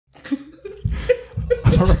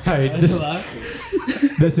All right.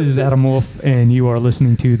 This is Adam Wolf, and you are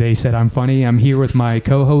listening to They Said I'm Funny. I'm here with my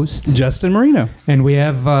co-host, Justin Marino. And we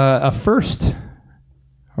have our first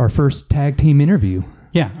tag team interview.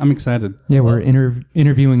 Yeah, I'm excited. Yeah, we're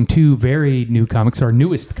interviewing two very new comics, our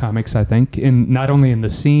newest comics, I think, and not only in the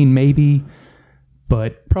scene, maybe,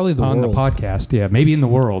 but probably on the podcast. Yeah, maybe in the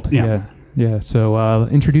world. Yeah. So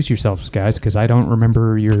introduce yourselves, guys, because I don't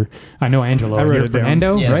remember I know Angelo. I wrote you're it down.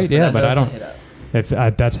 Fernando, yes, right? Fernando, yeah, but I don't. If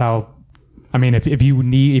that's how. I mean, if you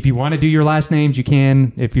want to do your last names, you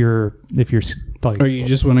can. If you're like, or you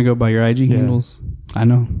just want to go by your IG handles. I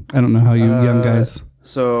don't know how you young guys.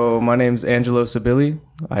 So my name's Angelo Sabili.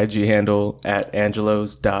 IG handle at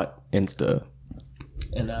angelos.insta.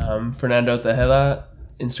 And Fernando Tejeda.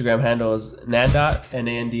 Instagram handle is nandot,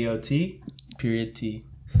 Nandot, period T.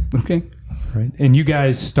 Okay. Right. And you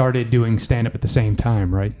guys started doing stand-up at the same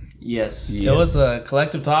time, right? Yes. It was a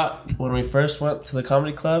collective thought when we first went to the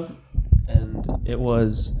comedy club. And it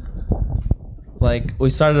was like we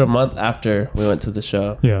started a month after we went to the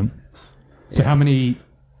show. Yeah. So how many...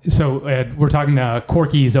 So we're talking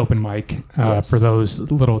Corky's open mic for those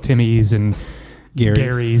little Timmies and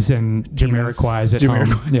Gary's and Jamiroquai's at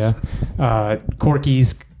home. Yeah.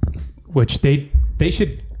 Corky's, which they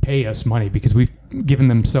should pay us money because we've given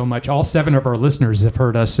them so much. All 7 of our listeners have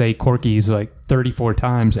heard us say Corky's like 34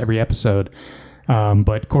 times every episode.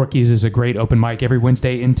 But Corky's is a great open mic every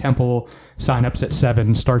Wednesday in Temple. Sign-ups at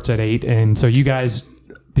 7, starts at 8. And so you guys,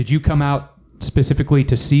 did you come out specifically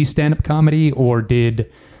to see stand-up comedy, or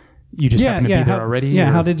did you just happen to be there already? Yeah,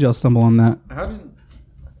 or? How did y'all stumble on that?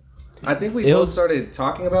 I think we both started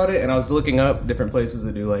talking about it, and I was looking up different places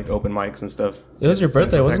to do like open mics and stuff. It was your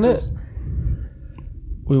birthday, wasn't it?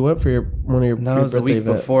 We went for one of your No, it was the week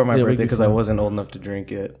before my birthday because I wasn't wasn't old enough to drink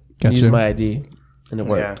yet. Gotcha. used my ID, and it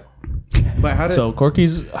worked. Yeah. But how did... So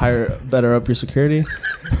Corky's better up your security.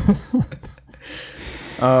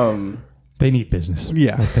 They need business.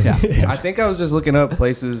 Yeah. I think I was just looking up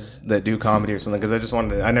places that do comedy or something because I just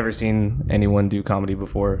wanted to... I never seen anyone do comedy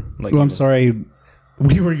before. Like, Well, I'm sorry.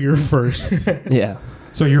 We were your first. Yeah.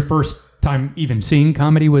 So your first time even seeing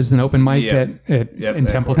comedy was an open mic in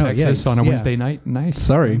Temple, Texas on a Wednesday night? Nice.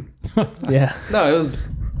 Sorry. Yeah. No, it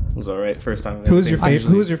was all right. First time. Who was your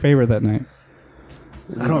favorite that night?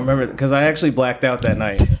 I don't remember because I actually blacked out that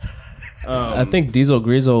night. I think Diesel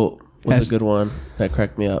Greasel was a good one that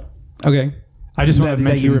cracked me up. Okay. I just want to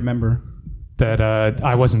mention that you remember that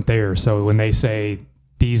I wasn't there. So when they say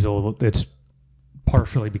Diesel, it's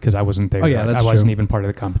partially because I wasn't there. Oh, yeah, that's I wasn't true. even part of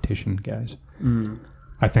the competition, guys.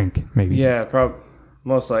 I think maybe. Yeah,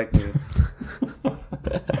 most likely.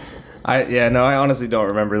 I honestly don't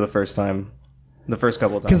remember the first couple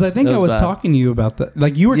of times. because I think I was talking to you about that.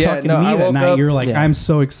 Like you were talking to me that night. You were like, "I'm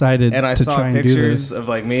so excited and I to saw try and do pictures this." of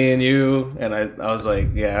like me and you, and I was like,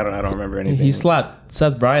 yeah, I don't remember anything. He slapped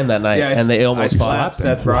Seth Bryan that night, and they almost slapped fought.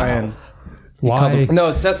 Seth Bryan. Why?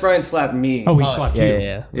 No, Seth Bryan slapped me. Oh, he slapped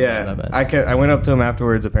you. Yeah. I went up to him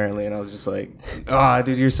afterwards apparently, and I was just like, "Ah,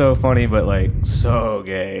 dude, you're so funny, but like so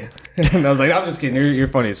gay." And I was like, "I'm just kidding. You're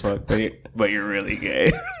funny as fuck, but you're really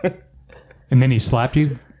gay." And then he slapped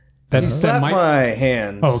you? He slapped my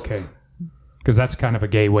hands. Oh, okay. Because that's kind of a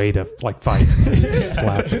gay way to like fight.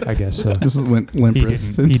 Slap, I guess. So. This is limp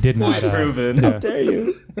wrist. He did not. Proven. How dare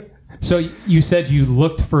you? So you said you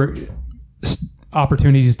looked for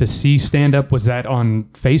opportunities to see stand-up. Was that on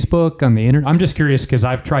Facebook, on the internet? I'm just curious because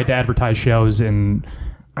I've tried to advertise shows and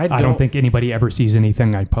I don't think anybody ever sees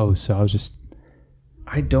anything I post. So I was just...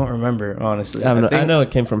 I don't remember, honestly. I know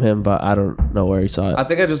it came from him, but I don't know where he saw it. I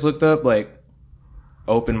think I just looked up like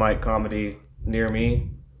open mic comedy near me,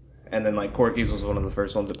 and then like Corky's was one of the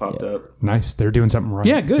first ones that popped up. Nice. They're doing something right.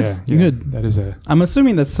 Yeah, good. Good. That is a... I'm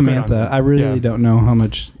assuming that's Samantha. I really don't know how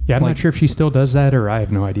much. Yeah, I'm not sure if she still does that or I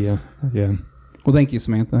have no idea. Yeah. Well, thank you,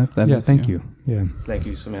 Samantha. If that is, thank you. Yeah. Thank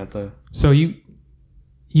you, Samantha. So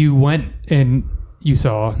you went and you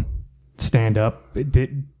saw stand up.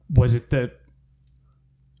 Was it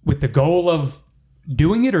with the goal of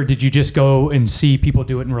doing it, or did you just go and see people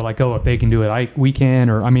do it and were like, oh, if they can do it, we can?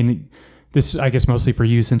 Or I mean, this I guess mostly for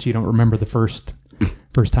you since you don't remember the first time.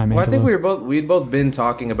 Well, Angelo. I think we'd both been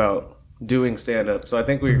talking about doing stand up, so I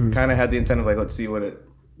think we kind of had the intent of like, let's see what it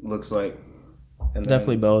looks like. And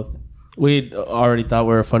Definitely both. We already thought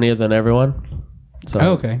we were funnier than everyone. So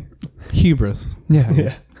okay. Hubris.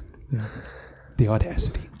 Yeah. The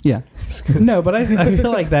audacity. Yeah. No, but I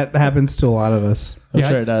feel like that happens to a lot of us. I'm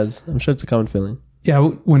sure it does. I'm sure it's a common feeling. Yeah.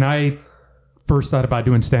 When I first thought about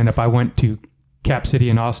doing stand up, I went to Cap City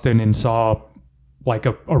in Austin and saw like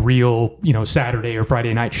a real, Saturday or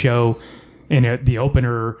Friday night show, and the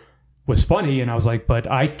opener was funny, and I was like, but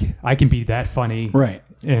I can be that funny, right?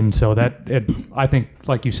 And so I think,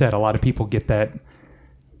 like you said, a lot of people get that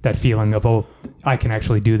feeling of, oh, I can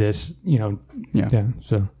actually do this, Yeah.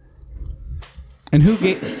 So, and who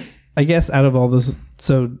gave? I guess out of all those,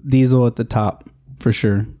 so Diesel at the top for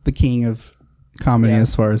sure, the king of comedy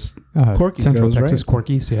as far as Corky's Central goes, Texas right?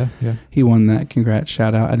 Corky's, yeah. He won that. Congrats,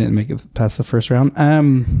 shout out. I didn't make it past the first round.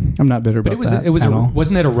 I'm not bitter about that.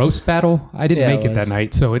 Wasn't it a roast battle? I didn't make it that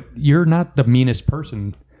night, so you're not the meanest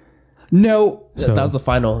person. No, that was the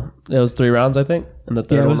final. It was 3 rounds, I think, and the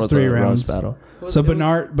third one was 3 a rounds roast battle. So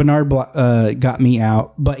Bernard got me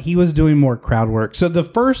out, but he was doing more crowd work. So the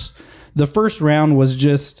first round was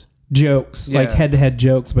just jokes, like head-to-head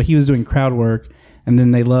jokes, but he was doing crowd work, and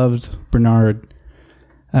then they loved Bernard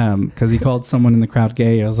because he called someone in the crowd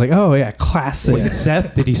gay. I was like, oh yeah, classic. Was it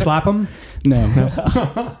Seth? Did he slap him? No.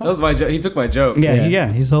 That was my joke. He took my joke.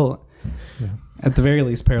 Yeah. He's at the very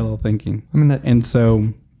least parallel thinking. I mean, and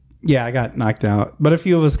so I got knocked out, but a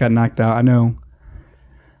few of us got knocked out. I know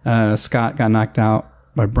Scott got knocked out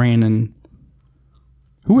by Brandon.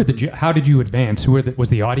 Who were how did you advance? Was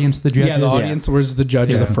the audience the judges? Yeah, the audience was the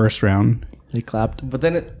judge of the first round. They clapped. But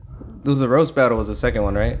then there was a roast battle was the second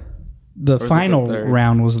one, right? The final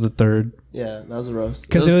round was the third. Yeah, that was a roast.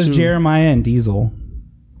 Because it was Jeremiah and Diesel.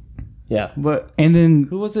 Yeah. And then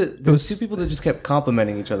who was it? There was 2 people that just kept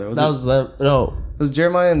complimenting each other. Was them. No. It was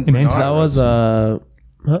Jeremiah and Bernard. That was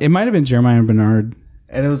It might have been Jeremiah and Bernard.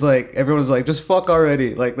 And it was like everyone was like, just fuck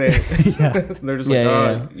already. Like they're just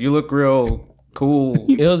you look real cool.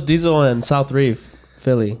 It was Diesel and South Reef,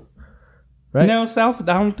 Philly. Right? No, South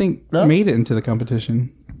I don't think made it into the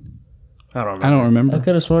competition. I don't remember. I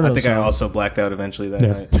could have sworn. I think I also blacked out eventually that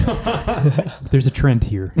night. There's a trend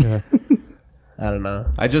here. Yeah. I don't know.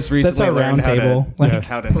 I just recently learned how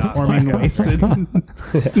to not performing wasted.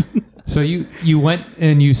 So you went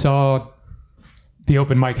and you saw the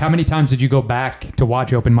open mic. How many times did you go back to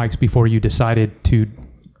watch open mics before you decided to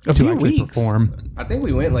actually perform? I think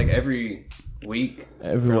we went like every week,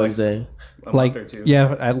 every Wednesday, a month or 2.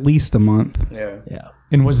 Yeah, at least a month. Yeah.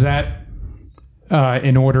 And was that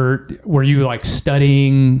in order? Were you like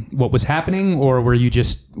studying what was happening, or were you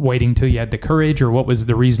just waiting till you had the courage, or what was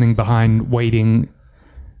the reasoning behind waiting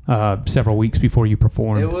several weeks before you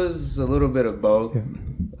performed? It was a little bit of both.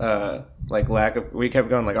 Like we kept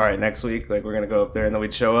going like, all right, next week, like we're gonna go up there, and then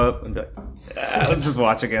we'd show up and be like, let's just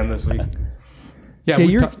watch again this week.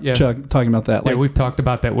 You're talking about that. Like, we've talked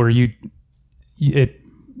about that where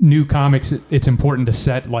new comics, it's important to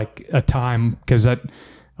set like a time, because a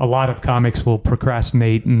lot of comics will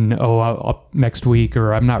procrastinate and I'll next week,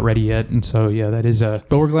 or I'm not ready yet, and so that is a.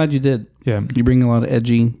 But we're glad you did. Yeah, you bring a lot of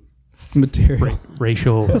edgy material,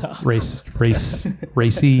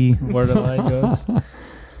 racy borderline jokes.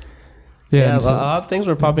 Yeah, a lot of things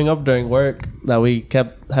were popping up during work that we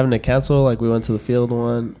kept having to cancel. Like we went to the field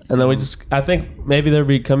one, and then I think maybe they're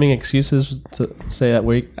becoming excuses to say at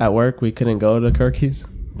work we couldn't go to Kirky's,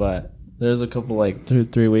 but there's a couple like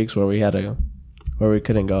 2-3 weeks where we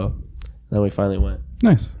couldn't go. Then we finally went.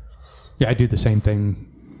 Nice. Yeah, I do the same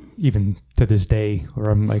thing even to this day, where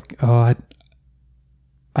I'm like, oh,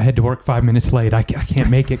 I had to work 5 minutes late. I can't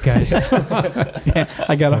make it, guys.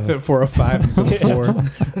 I got off at 4:05 instead of 4.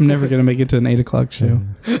 I'm never going to make it to an 8 o'clock show.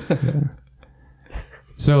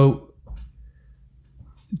 So,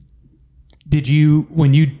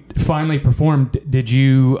 when you finally performed,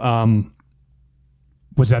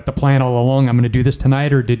 was that the plan all along? I'm going to do this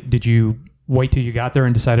tonight, or did you wait till you got there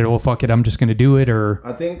and decided, oh, fuck it, I'm just going to do it? Or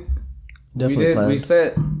I think definitely we did. Planned. We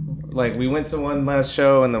set, like, we went to one last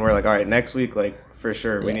show, and then we're like, all right, next week, like, for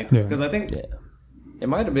sure, we need to. Because I think it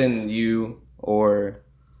might have been you, or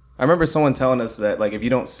I remember someone telling us that, like, if you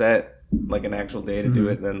don't set, like, an actual day to do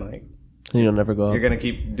it, then, like, you'll never go. You're going to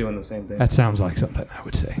keep doing the same thing. That sounds like something I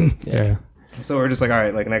would say. Yeah. So we're just like, all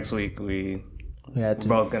right, like, next week, we're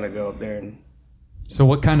both going to go up there. And so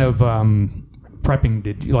what kind of prepping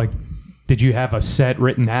did you have a set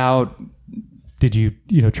written out? Did you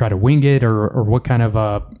try to wing it, or what kind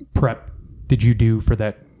of prep did you do for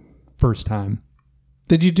that first time?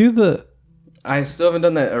 Did you do I still haven't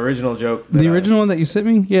done that original joke. The original one that you sent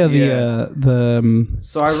me? Yeah,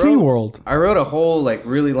 so SeaWorld. I wrote a whole like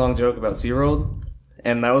really long joke about SeaWorld,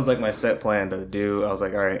 and that was like my set plan to do. I was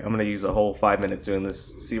like, all right, I'm going to use a whole 5 minutes doing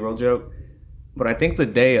this SeaWorld joke. But I think the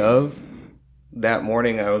day of that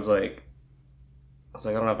morning, I was like, I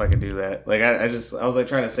don't know if I can do that. Like, I was like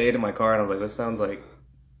trying to say it in my car, and I was like, this sounds like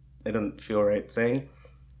it doesn't feel right saying.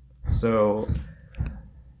 So,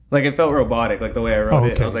 like, it felt robotic, like the way I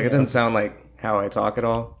wrote it. I was like, it doesn't sound like how I talk at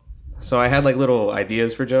all. So I had like little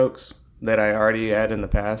ideas for jokes that I already had in the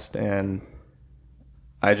past, and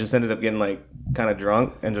I just ended up getting like kind of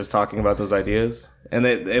drunk and just talking about those ideas, and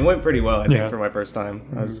it went pretty well. I think for my first time,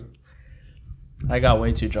 I got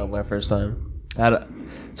way too drunk my first time.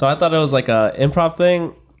 So I thought it was like a improv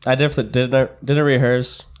thing. I didn't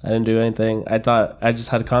rehearse. I didn't do anything. I thought I just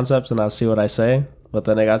had concepts and I'll see what I say. But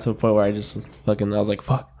then I got to a point where I just I was like,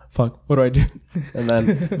 fuck, what do I do? And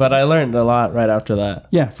then, but I learned a lot right after that.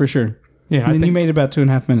 Yeah, for sure. Yeah, and then you made about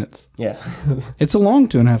 2.5 minutes. Yeah. It's a long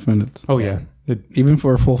 2.5 minutes. Oh, yeah. Even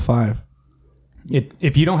for a full 5.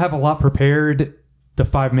 If you don't have a lot prepared, the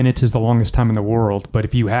 5 minutes is the longest time in the world. But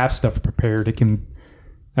if you have stuff prepared, it can,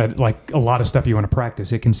 like a lot of stuff you want to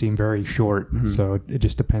practice, it can seem very short. So it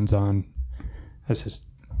just depends on, that's just,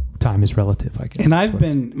 time is relative, I guess.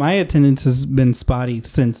 And my attendance has been spotty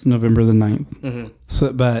since November the 9th.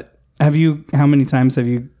 So, but how many times have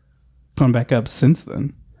you gone back up since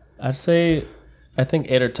then? I'd say, I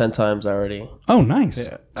think 8 or 10 times already. Oh, nice.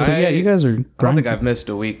 Yeah. So you guys are grinding. I don't think I've missed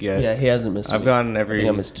a week yet. Yeah, he hasn't missed a week. I've gone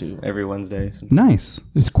I missed 2. every Wednesday. Nice.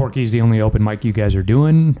 Is Corky's the only open mic you guys are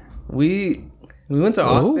doing? We went to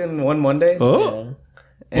Austin one Monday. Oh.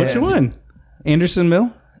 Which one? Anderson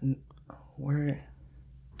Mill? Where?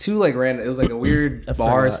 2 like random. It was like a weird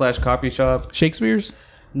bar / coffee shop. Shakespeare's?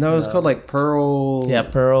 No, it was called like Pearl. Yeah,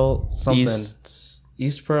 Pearl. Something.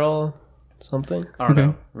 East Pearl something. I don't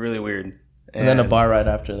know. Really weird. And then a bar right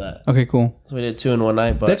after that. Okay, cool. So we did 2 in one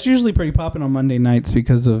night. But that's usually pretty popping on Monday nights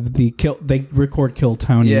because of they record Kill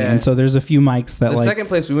Tony. Yeah. And so there's a few mics that the second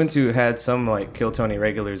place we went to had some like Kill Tony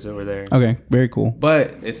regulars over there. Okay, very cool.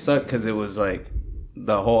 But it sucked because it was like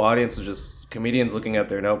the whole audience was just comedians looking at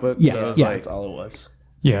their notebooks. Yeah, so it was that's all it was.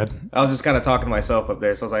 Yeah. I was just kind of talking to myself up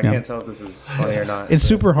there, so I was like, I can't tell if this is funny or not. It's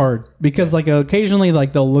super hard because like occasionally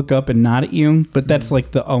like they'll look up and nod at you, but that's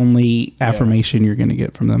like the only affirmation you're going to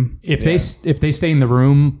get from them. If they stay in the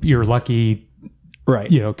room, you're lucky,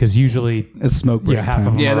 right? You know, because usually it's smoke break. Half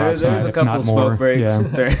of them there's a couple of smoke breaks.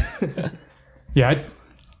 Yeah,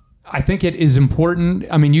 I think it is important.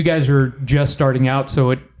 I mean, you guys are just starting out,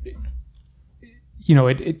 so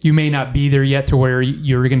you may not be there yet to where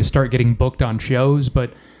you're going to start getting booked on shows,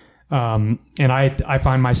 but and I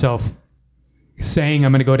find myself saying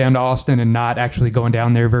I'm going to go down to Austin and not actually going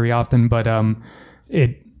down there very often, but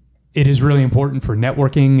it is really important for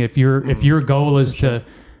networking. If your goal is to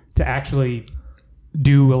actually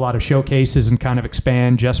do a lot of showcases and kind of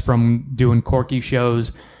expand just from doing Corky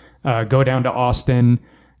shows, go down to Austin,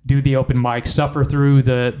 do the open mic, suffer through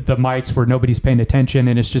the mics where nobody's paying attention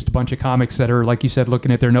and it's just a bunch of comics that are, like you said,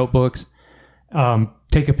 looking at their notebooks.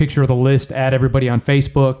 Take a picture of the list, add everybody on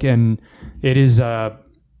Facebook, and it is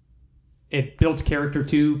it builds character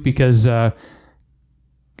too, because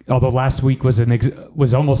although last week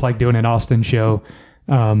was almost like doing an Austin show.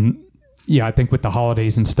 I think with the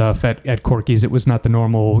holidays and stuff at Corky's, it was not the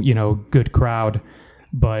normal, good crowd.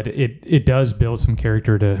 But it does build some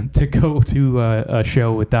character to go to a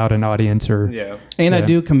show without an audience And I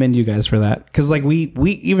do commend you guys for that, because like we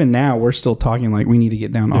even now we're still talking like we need to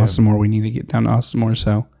get down to Austin more. We need to get down to Austin more.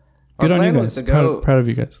 So good on you guys. Proud of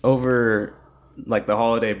you guys. Over like the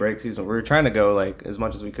holiday break season, we were trying to go like as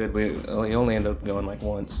much as we could. We only ended up going like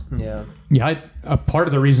once. Yeah. A part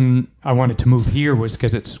of the reason I wanted to move here was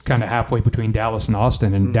because it's kind of halfway between Dallas and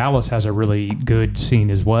Austin, and Dallas has a really good scene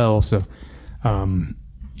as well. So.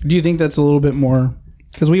 Do you think that's a little bit more,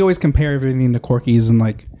 because we always compare everything to Corky's and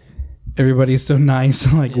like everybody's so nice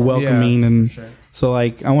and like welcoming and so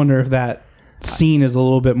like I wonder if that scene is a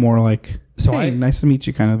little bit more like nice to meet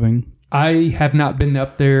you kind of thing. I have not been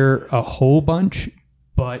up there a whole bunch,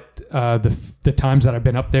 but the times that I've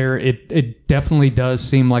been up there, it definitely does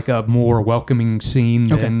seem like a more welcoming scene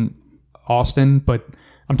than Austin. But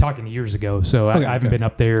I'm talking years ago, so I haven't been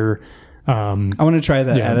up there. I want to try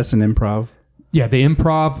that Addison Improv. Yeah, the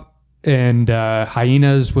Improv and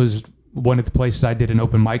Hyenas was one of the places I did an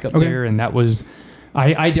open mic up there, and that was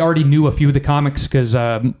I already knew a few of the comics because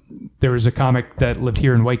there was a comic that lived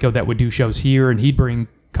here in Waco that would do shows here, and he'd bring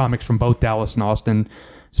comics from both Dallas and Austin.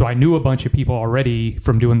 So I knew a bunch of people already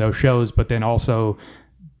from doing those shows, but then also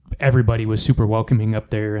everybody was super welcoming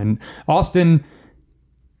up there. And Austin,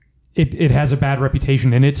 it has a bad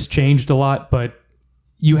reputation, and it's changed a lot, but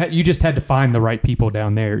you just had to find the right people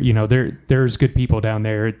down there. There's good people down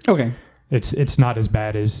there. It's not as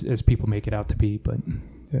bad as people make it out to be, but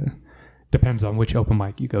depends on which open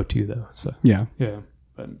mic you go to, though. So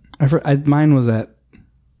but mine was at,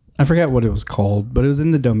 I forgot what it was called, but it was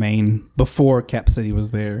in the Domain before Cap City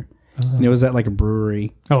was there. And it was at like a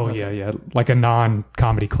brewery. Oh yeah, like a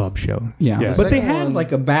non-comedy club show. Yeah. But they had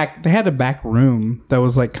like a back room that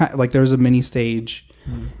was like there was a mini stage.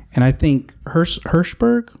 And I think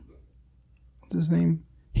Hirschberg, what's his name?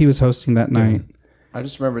 He was hosting that night. I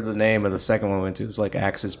just remembered the name of the second one we went to. It's like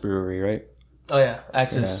Axis Brewery, right? Oh yeah,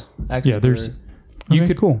 Axis. Yeah. Axis there's Brewery.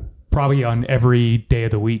 you could probably on every day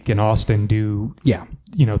of the week in Austin do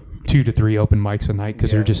 2 to 3 open mics a night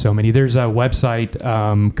because there are just so many. There's a website,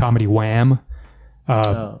 Comedy Wham.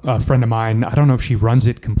 A friend of mine, I don't know if she runs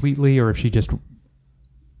it completely or if she just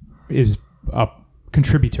is a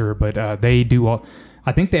contributor, but they do all.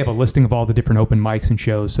 I think they have a listing of all the different open mics and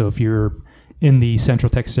shows. So if you're in the Central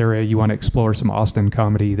Texas area, you want to explore some Austin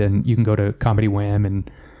comedy, then you can go to Comedy Wham and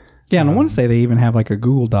and I want to say they even have like a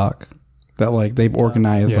Google Doc that like they've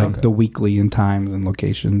organized the weekly and times and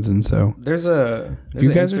locations, and so there's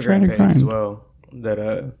you guys are trying to grind as well that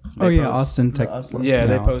post, Austin Tech.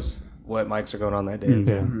 They post what mics are going on that day. Mm-hmm.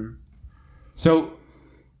 Yeah. Mm-hmm. So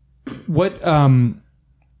what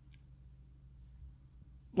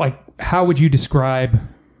like how would you describe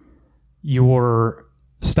your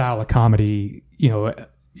style of comedy?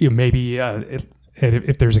 Maybe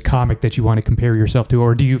if there's a comic that you want to compare yourself to,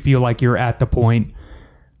 or do you feel like you're at the point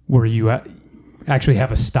where you actually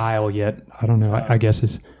have a style yet? I don't know. I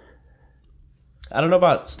guess I don't know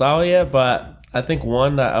about style yet, but I think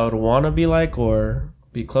one that I would want to be like or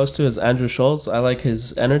be close to is Andrew Schultz. I like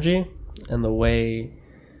his energy and the way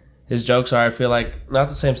his jokes are. I feel like not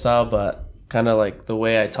the same style, but kind of like the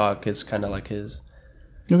way I talk is kind of like his.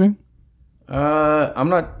 Okay. I'm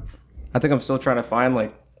not. I think I'm still trying to find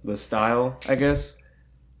like the style, I guess.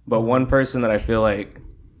 But one person that I feel like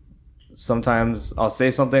sometimes I'll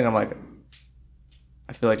say something, I'm like,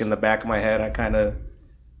 I feel like in the back of my head, I kind of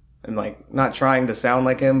am like not trying to sound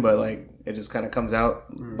like him, but like it just kind of comes out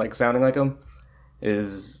like sounding like him.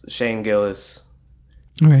 Is Shane Gillis.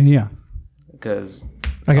 Okay, yeah. Because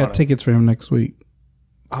I got tickets for him next week.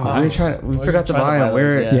 Oh, we forgot to buy them.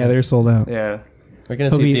 Yeah, they're sold out. Yeah. We're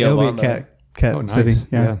going to see Theo He'll be at Cat City.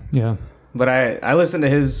 Nice. Yeah. But I listen to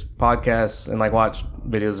his podcasts and like watch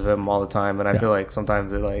videos of him all the time, and I feel like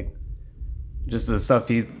sometimes it like just the stuff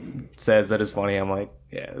he says that is funny. I'm like,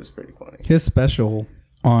 yeah, it's pretty funny. His special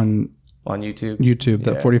on YouTube,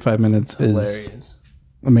 that 45 minutes hilarious. Is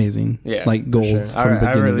amazing. Yeah, like gold from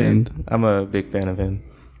beginning to end. I'm a big fan of him.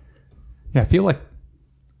 Yeah, I feel like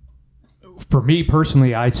for me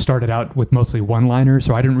personally, I started out with mostly one-liners,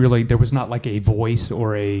 so I didn't really. There was not like a voice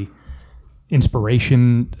or a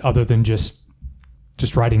inspiration other than just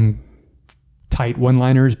writing tight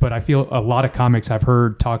one-liners. But I feel a lot of comics I've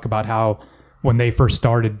heard talk about how when they first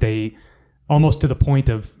started, they almost to the point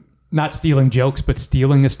of not stealing jokes, but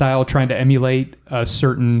stealing a style, trying to emulate a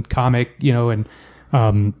certain comic,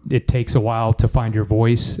 and it takes a while to find your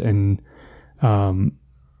voice. And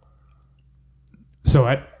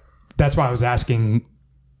so that's why I was asking,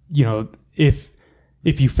 if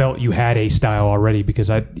you felt you had a style already,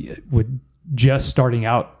 because with just starting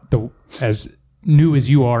out as new as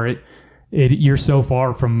you are, you're so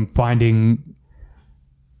far from finding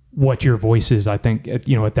what your voice is, I think, at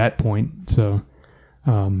that point. So,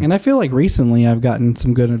 and I feel like recently I've gotten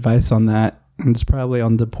some good advice on that, and it's probably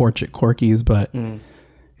on the porch at Corky's, but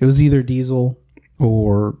it was either Diesel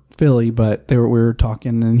or Philly, but we were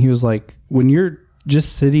talking, and he was like, when you're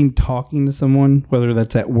just sitting talking to someone, whether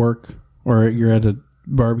that's at work or you're at a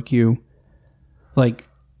barbecue, like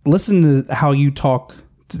listen to how you talk,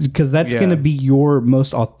 because that's going to be your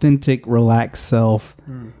most authentic, relaxed self,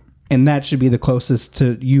 and that should be the closest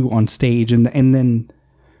to you on stage. And then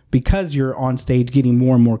because you're on stage getting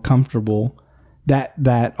more and more comfortable,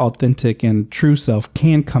 that authentic and true self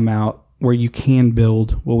can come out, where you can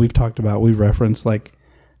build what we've talked about. We've referenced like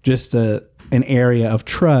just an area of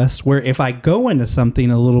trust, where if I go into something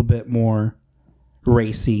a little bit more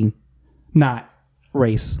racy, not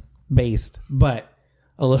race based, but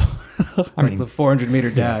a little I mean the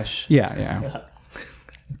 400-meter dash. Yeah.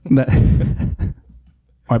 That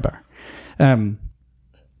my bar.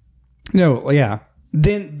 No, yeah.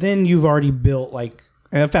 Then you've already built like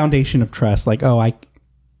a foundation of trust. Like, I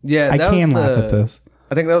can laugh at this.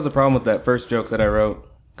 I think that was the problem with that first joke that I wrote.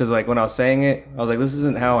 Because like when I was saying it, I was like, "This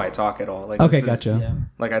isn't how I talk at all." Like, okay, gotcha.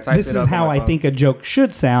 Like I typed this is how I think a joke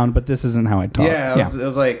should sound, but this isn't how I talk. Yeah, it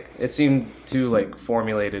was like it seemed too like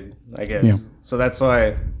formulated, I guess. Yeah. So that's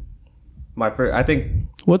why my first. I think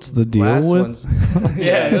what's the deal with?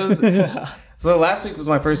 It was. So last week was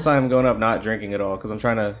my first time going up not drinking at all, because I'm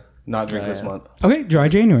trying to not drink this month. Okay, dry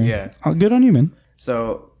January. Yeah, good on you, man.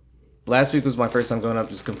 So last week was my first time going up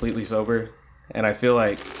just completely sober, and I feel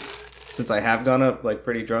like, since I have gone up like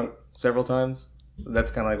pretty drunk several times,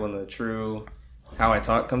 that's kind of like when the true how I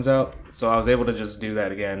talk comes out. So I was able to just do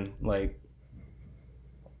that again, like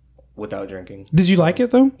without drinking. Did you like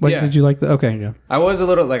it though? Like, yeah. Did you like the? Okay, yeah. I was a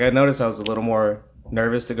little like I noticed I was a little more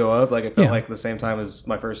nervous to go up. Like it felt like the same time as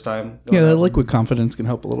my first time. Yeah, the liquid confidence can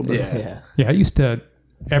help a little bit. Yeah. I used to,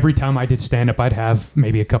 every time I did stand up, I'd have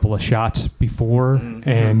maybe a couple of shots before.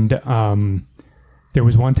 And there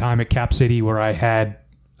was one time at Cap City where I had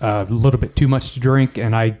a little bit too much to drink,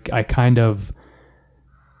 and I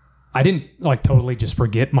didn't like totally just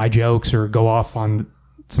forget my jokes or go off on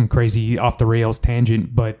some crazy off the rails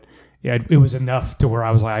tangent, but it was enough to where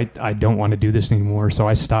I was like, I don't want to do this anymore. So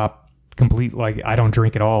I stopped completely. Like I don't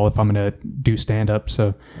drink at all if I'm going to do stand up.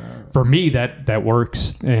 So for me, that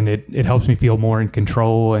works, and it helps me feel more in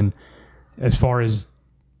control. And as far as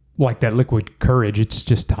like that liquid courage, it's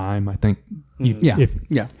just time. I think. You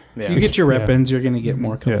get your rep-ins, you're going to get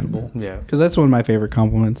more comfortable. Yeah. Because that's one of my favorite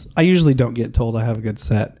compliments. I usually don't get told I have a good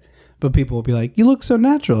set, but people will be like, you look so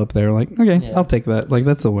natural up there. Like, okay, I'll take that. Like,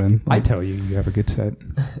 that's a win. I tell you have a good set.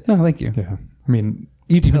 No, thank you. Yeah. I mean,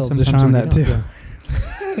 you tell Deshaun that too.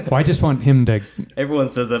 Well, I just want him to... Everyone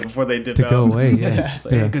says that before they dip out. To go away, yeah.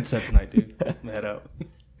 Like, hey, good set tonight, dude. I'm gonna head out.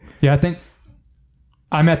 Yeah, I think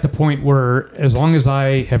I'm at the point where as long as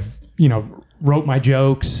I have, wrote my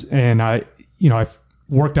jokes and I've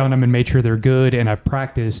worked on them and made sure they're good and I've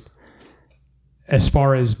practiced, as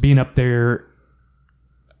far as being up there,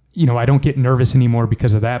 I don't get nervous anymore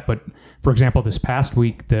because of that. But for example, this past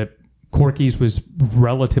week, the Corky's was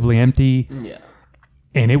relatively empty. Yeah.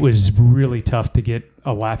 And it was really tough to get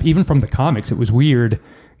a laugh, even from the comics. It was weird.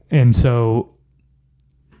 And so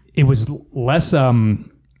it was less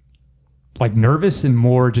like nervous and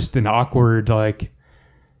more just an awkward, like,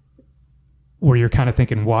 where you're kind of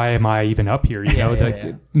thinking, why am I even up here?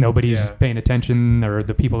 Nobody's paying attention, or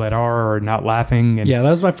the people that are not laughing. And that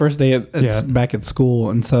was my first day back at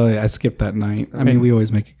school. And so I skipped that night. I mean, we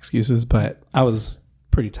always make excuses, but I was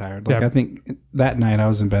pretty tired. Like I think that night I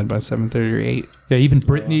was in bed by 7:30 or 8. Yeah, even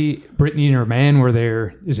Brittany and her man were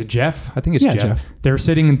there. Is it Jeff? I think it's Jeff. They're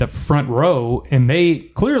sitting in the front row, and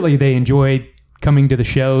they enjoyed coming to the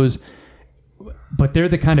shows, but they're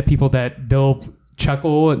the kind of people that they'll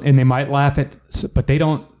chuckle and they might laugh at, but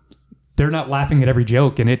they're not laughing at every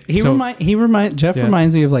joke. And Jeff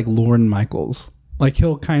reminds me of like Lorne Michaels. Like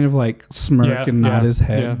he'll kind of like smirk and nod his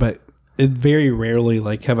head, but it very rarely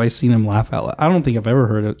like have I seen him laugh out loud. I don't think I've ever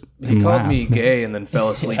heard it. He called me gay and then fell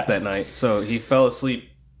asleep that night. So he fell asleep.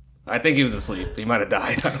 I think he was asleep. He might have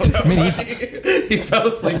died. I don't know. I mean, he fell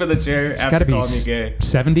asleep in the chair after calling me gay.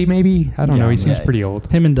 70 maybe? I don't know. He seems pretty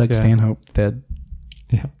old. Him and Doug Stanhope dead.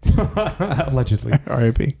 Yeah. Allegedly.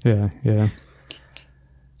 R.I.P. Yeah.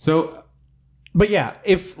 So, but yeah,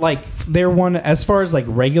 if like they're one as far as like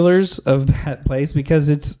regulars of that place, because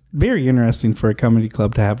it's very interesting for a comedy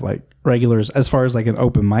club to have like regulars as far as like an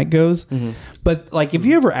open mic goes. Mm-hmm. But like if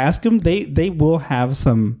you ever ask them, they will have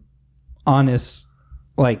some honest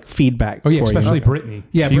like feedback. Oh yeah, especially Brittany.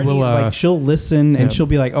 Yeah, Brittany, like she'll listen and she'll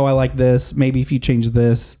be like, "Oh, I like this. Maybe if you change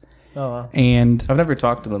this." Oh, wow. And I've never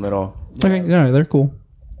talked to them at all. Okay, no, they're cool.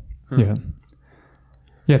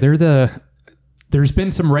 Yeah, there's been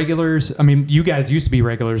some regulars. I mean, you guys used to be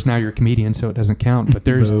regulars. Now you're comedians, so it doesn't count. But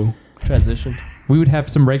there's transition. We would have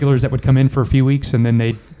some regulars that would come in for a few weeks and then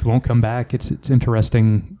they won't come back. It's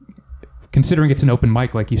interesting, considering it's an open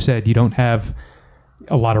mic. Like you said, you don't have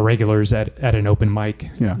a lot of regulars at an open mic.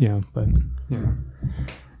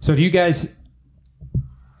 So do you guys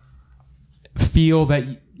feel that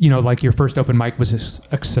like your first open mic was a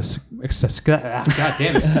success? God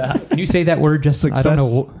damn it! Can you say that word? Just success? I don't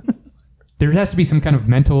know. There has to be some kind of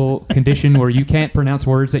mental condition where you can't pronounce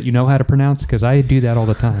words that you know how to pronounce, because I do that all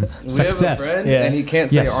the time. Success. We have a friend, and he can't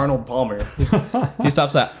say Arnold Palmer. He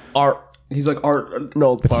stops at Art. He's like Arnold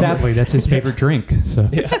Palmer. But sadly, that's his favorite drink. So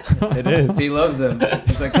it is. He loves him.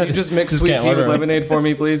 He's like, can you just mix sweet tea with lemonade for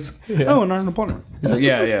me, please? Oh, and Arnold Palmer. He's like,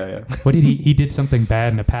 yeah. What did he did something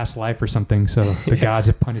bad in a past life or something, so the gods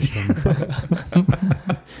have punished him,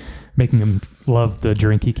 making him love the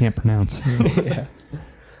drink he can't pronounce. Yeah.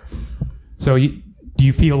 So do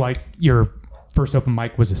you feel like your first open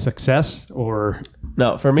mic was a success, or?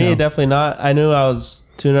 No, for me, definitely not. I knew I was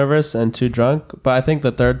too nervous and too drunk, but I think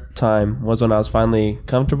the third time was when I was finally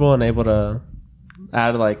comfortable and able to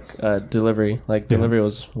add like delivery. Like delivery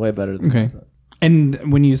was way better than that.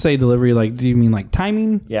 And when you say delivery, like, do you mean like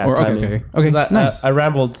timing? Yeah, timing. Okay. Nice. I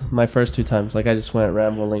rambled my first 2 times. Like I just went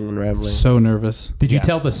rambling. So nervous. Did you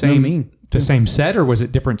tell the same set, or was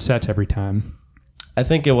it different sets every time? I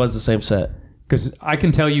think it was the same set. Because I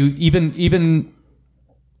can tell you, even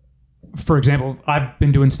for example, I've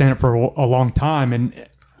been doing stand-up for a long time, and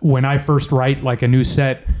when I first write like a new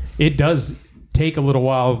set, it does take a little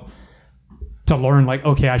while to learn, like,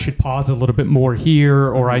 okay, I should pause a little bit more here,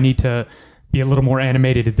 or I need to be a little more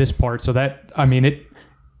animated at this part. So that, I mean,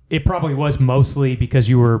 it probably was mostly because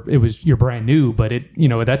you're brand new, but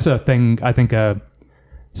that's a thing, I think,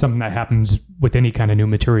 something that happens with any kind of new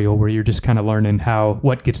material where you're just kind of learning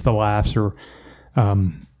what gets the laughs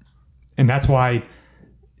and that's why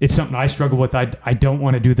it's something I struggle with. I don't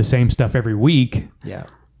want to do the same stuff every week. Yeah.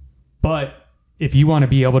 But if you want to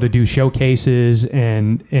be able to do showcases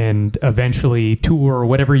and eventually tour or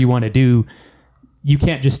whatever you want to do, you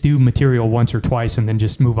can't just do material once or twice and then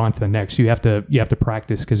just move on to the next. You have to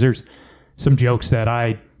practice, because there's some jokes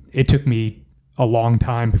that it took me a long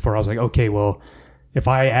time before I was like, okay, well, if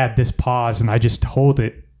I add this pause and I just hold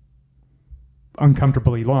it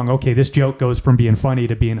uncomfortably long, okay, this joke goes from being funny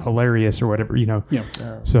to being hilarious or whatever, Yeah.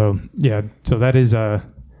 So that is a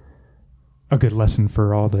good lesson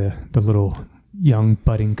for all the little young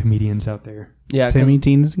budding comedians out there. Yeah, Timmy,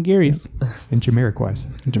 Tina's, and Gary's. And Jamiroquai's.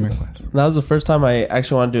 That was the first time I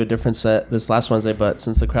actually wanted to do a different set this last Wednesday, but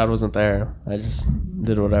since the crowd wasn't there, I just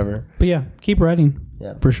did whatever. But yeah, keep writing.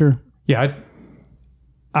 Yeah, for sure. Yeah,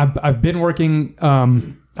 I've been working.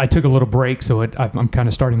 I took a little break, so I'm kind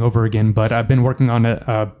of starting over again. But I've been working on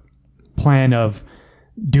a plan of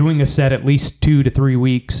doing a set at least 2 to 3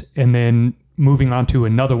 weeks, and then moving on to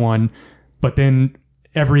another one. But then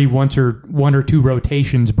every one or two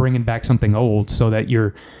rotations, bringing back something old, so that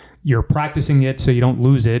you're practicing it, so you don't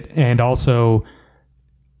lose it, and also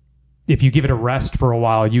if you give it a rest for a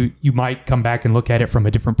while, you might come back and look at it from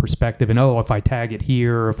a different perspective, and if I tag it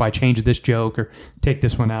here, or if I change this joke or take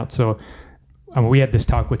this one out. So we had this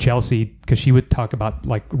talk with Chelsea, because she would talk about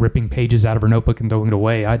like ripping pages out of her notebook and throwing it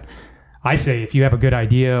away. I say, if you have a good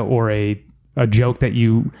idea or a joke that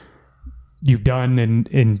you've done,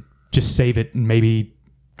 and just save it and maybe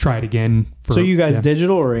try it again. So you guys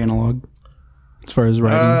digital or analog as far as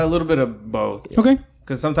writing? A little bit of both. Yeah. Okay.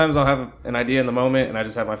 Because sometimes I'll have an idea in the moment and I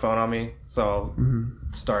just have my phone on me, so I'll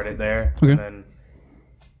start it there. Okay.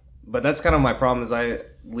 But that's kind of my problem, is I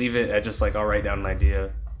leave it at just like, I'll write down an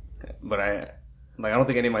idea, but I don't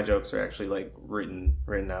think any of my jokes are actually like written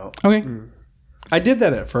out. Okay. I did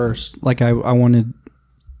that at first. Like I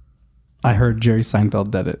heard Jerry Seinfeld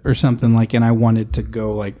did it or something, like, and I wanted to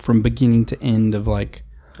go like from beginning to end of like,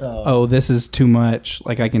 oh, this is too much.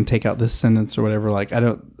 Like, I can take out this sentence or whatever. Like, I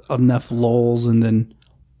don't enough lulls, and then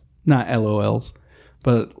not LOLs,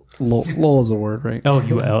 but lull is a word, right?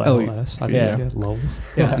 LULLS. Yeah, lulls.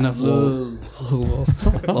 Yeah, enough lulls.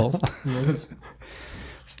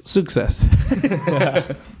 Success.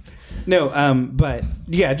 No, but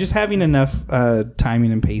yeah, just having enough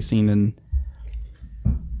timing and pacing, and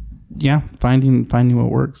yeah, finding what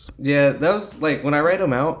works. Yeah, that was like, when I write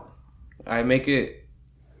them out, I make it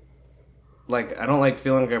like, I don't like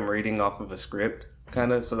feeling like I'm reading off of a script,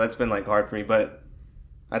 kind of. So that's been like hard for me, but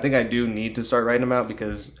I think I do need to start writing them out,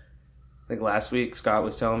 because like last week Scott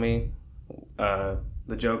was telling me the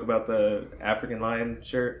joke about the African lion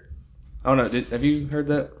shirt. I don't know. Have you heard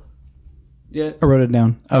that yet? I wrote it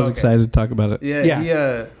down. I was excited to talk about it.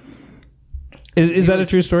 Yeah. Is that a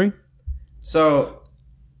true story? So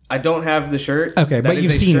I don't have the shirt. Okay, but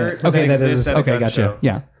you've seen it. Okay, that is. Okay, gotcha. Show.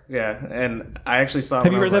 Yeah. Yeah, and I actually saw it.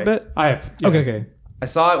 Have you heard that bit? I have. Yeah. Okay. I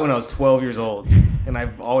saw it when I was 12 years old, and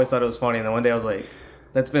I've always thought it was funny. And then one day I was like,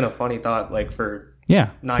 that's been a funny thought like for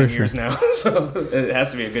 9 years now. So it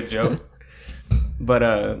has to be a good joke. But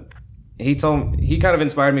he kind of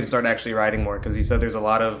inspired me to start actually writing more, because he said there's a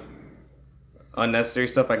lot of unnecessary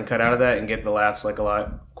stuff I can cut out of that and get the laughs like a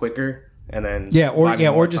lot quicker. And then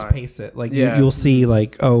or just pace it. Like you'll see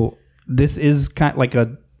like, oh, this is kind of like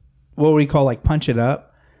a, what we call like punch it up.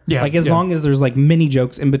 Yeah. Like as long as there's like mini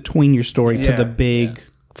jokes in between your story to the big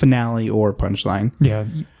finale or punchline. Yeah.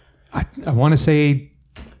 I want to say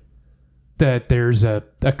that there's a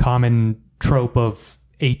common trope of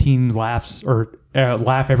 18 laughs, or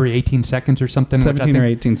laugh every 18 seconds or something. 17 or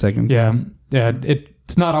 18 seconds. Yeah.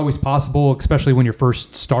 It's not always possible, especially when you're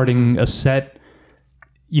first starting a set.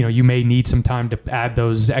 You may need some time to add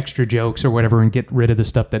those extra jokes or whatever and get rid of the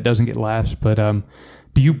stuff that doesn't get laughs. But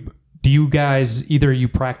do you guys, either you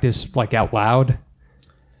practice like out loud?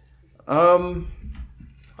 I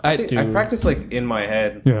practice like in my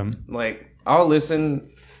head. Yeah. Like I'll listen.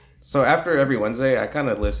 So after every Wednesday, I kind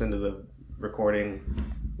of listen to the recording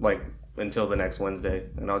like until the next Wednesday,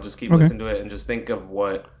 and I'll just keep listening to it and just think of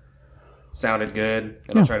what sounded good,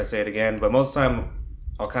 and I'll try to say it again. But most of the time,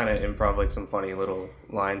 I'll kind of improv like some funny little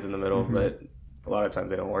lines in the middle, but a lot of times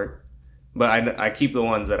they don't work. But I keep the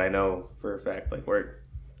ones that I know for a fact like work.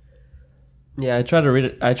 Yeah, I try to read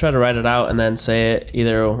it. I try to write it out and then say it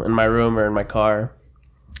either in my room or in my car.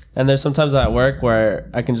 And there's sometimes at work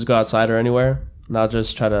where I can just go outside or anywhere, and I'll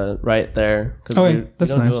just try to write there. That's we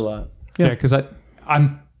don't nice. do a lot. Yeah, because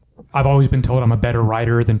I'm I've always been told I'm a better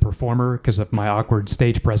writer than performer because of my awkward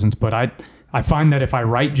stage presence. But I find that if I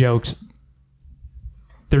write jokes,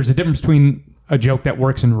 there's a difference between a joke that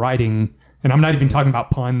works in writing, and I'm not even talking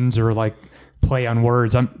about puns or like play on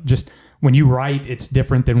words. I'm just, when you write, it's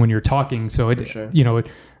different than when you're talking. So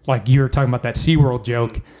like you were talking about that SeaWorld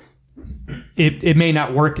joke, it may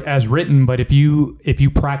not work as written, but if you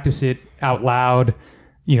practice it out loud,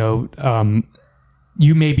 you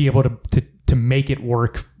may be able to make it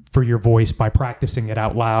work for your voice by practicing it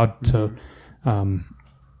out loud. So, and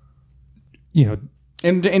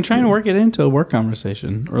trying to work it into a work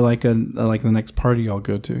conversation or like like the next party y'all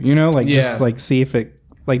go to, just like see if it,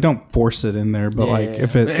 like, don't force it in there, but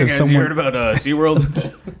if it, hey if guys, someone, you heard about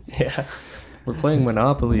SeaWorld? Yeah. We're playing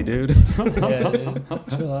Monopoly, dude. Yeah, dude.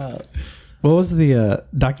 Chill out. what was the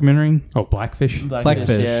documentary? oh, Blackfish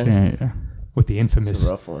Blackfish. Yeah. with the infamous It's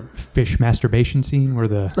a rough one. fish masturbation scene where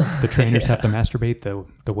the trainers have to masturbate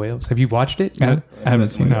the whales. Have you watched it? I haven't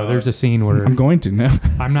seen it. No, there's a scene where I'm going to now.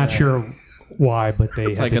 I'm not sure why, but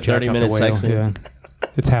they had like to a jack up the 30-minute whale. sex scene. Yeah,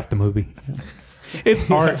 it's half the movie.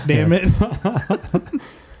 It's art, damn it.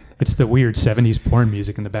 It's the weird 70s porn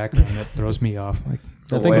music in the background that throws me off. Like,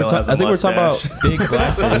 I think we're talking about big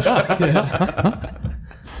blackfish.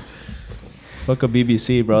 Fuck a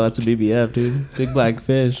BBC, bro. That's a BBF, dude. Big black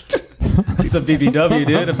fish. It's a BBW,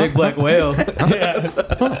 dude. A big black whale.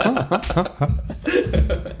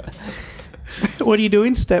 What are you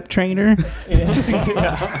doing, step trainer?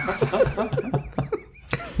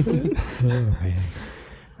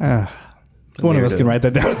 One of us can write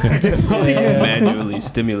that down. Manually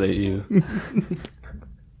stimulate you.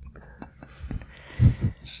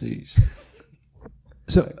 Sheesh.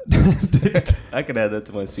 so, I could add that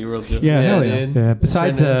to my SeaWorld joke. Yeah, hell yeah. dude. yeah,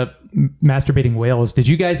 besides masturbating whales, did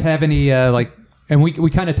you guys have any and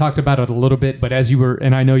we kind of talked about it a little bit, but as you were,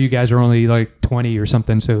 and I know you guys are only like 20 or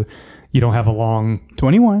something, so you don't have a long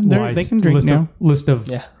 21. They can drink now. List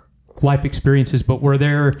of life experiences, but were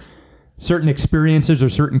there certain experiences or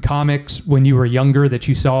certain comics when you were younger that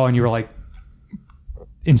you saw and you were like,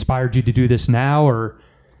 inspired you to do this now? Or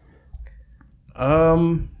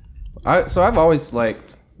so I've always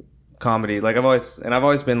liked comedy. Like I've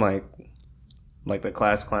always been like the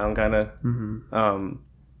class clown kind of. Mm-hmm.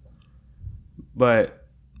 But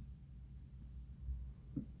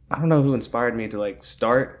I don't know who inspired me to like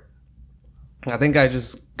start. I think I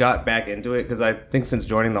just got back into it because I think since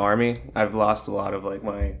joining the Army, I've lost a lot of like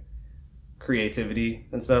my creativity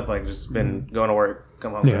and stuff. Like just been going to work,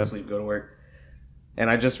 come home, go to sleep, go to work. And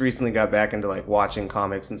I just recently got back into like watching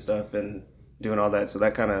comics and stuff and doing all that. So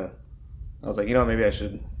that kind of, I was like, maybe I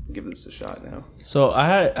should give this a shot now. So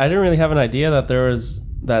I didn't really have an idea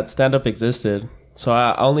that stand-up existed. So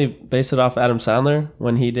I only based it off Adam Sandler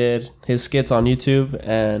when he did his skits on YouTube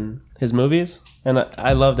and his movies. And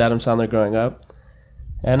I loved Adam Sandler growing up.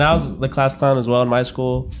 And I was the class clown as well in my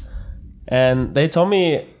school. And they told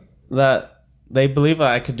me that they believed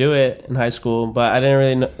I could do it in high school, but I didn't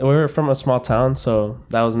really know. We were from a small town, so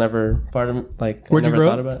that was never part of like. Where'd you grow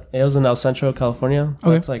up? About it. It was in El Centro, California.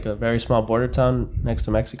 Okay. It's like a very small border town next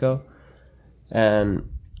to Mexico. And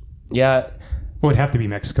yeah. Well, it'd have to be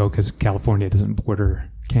Mexico because California doesn't border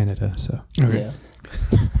Canada. So Yeah.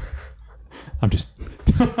 I'm just.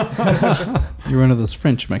 You're one of those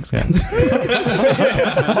French Mexicans.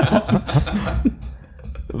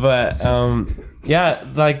 But yeah,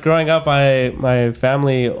 like growing up, my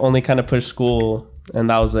family only kind of pushed school, and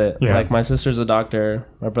that was it. Yeah. Like my sister's a doctor,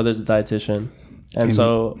 my brother's a dietitian, and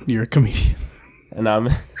so you're a comedian. and I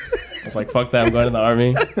was like, fuck that, I'm going to the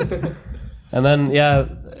Army. And then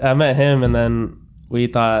I met him, and then we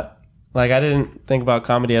thought, like, I didn't think about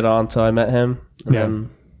comedy at all until I met him, and then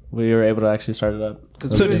we were able to actually start it up.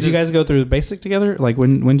 So did you guys go through the basic together? Like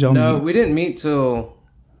when y'all No, meet? we didn't meet till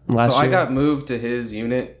Last year. I got moved to his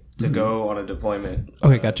unit to go on a deployment.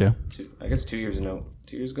 Okay, gotcha. I guess 2 years ago.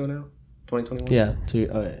 2 years ago now? 2021? Yeah.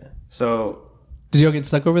 Yeah. So Did y'all get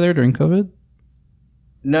stuck over there during COVID?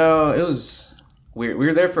 no, it was weird. We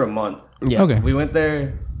were there for a month. Yeah. Okay. We went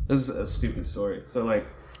there. This is a stupid story. So like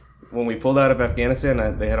when we pulled out of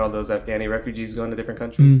Afghanistan, they had all those Afghani refugees going to different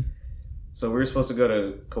countries. So we were supposed to go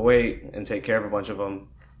to Kuwait and take care of a bunch of them.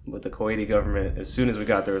 But the Kuwaiti government, as soon as we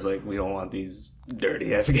got there, was like, we don't want these dirty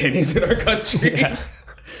Afghanis in our country. Yeah.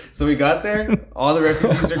 So we got there, all the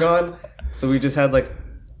refugees are gone. So we just had like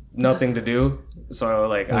nothing to do. So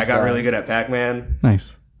like I got really good at Pac-Man.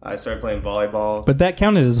 Nice. I started playing volleyball. But that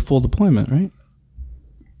counted as a full deployment, right?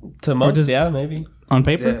 To most, yeah, maybe. On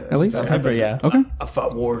paper, Yeah, at least? On paper, yeah. Okay. I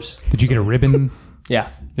fought wars. Did you get a ribbon? Yeah.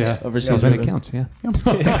 Yeah. Overseas then it ribbon. counts. Yeah.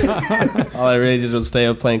 All I really did was stay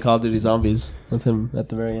up playing Call of Duty Zombies with him at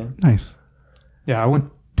the very end. Nice. Yeah, I went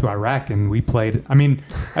to Iraq, and we played. I mean,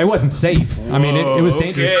 it wasn't safe. I mean, it was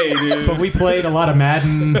dangerous. Dude. But we played a lot of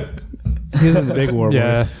Madden. He's in the big war.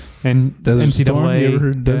 Yeah, Boys. and Desert NCAA. Storm. You ever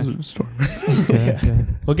heard Desert Storm? Yeah.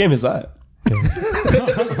 What game is that?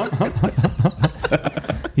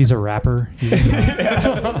 He's a rapper.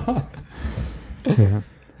 Yeah.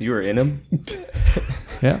 You were in him?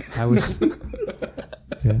 Yeah, I was.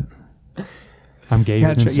 Yeah. I'm gay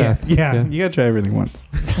than Seth. Yeah, you gotta try everything once.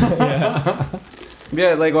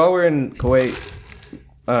 Yeah, like while we're in Kuwait,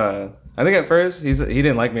 I think at first he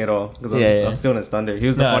didn't like me at all because I was stealing his thunder. He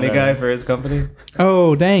was the funny guy for his company.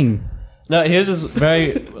 Oh, dang. No, he was just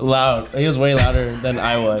very loud. He was way louder than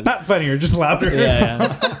I was. Not funnier, just louder.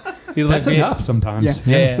 Yeah. He That's enough sometimes.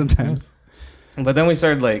 Yeah, sometimes. But then we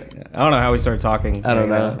started I don't know how we started talking. I don't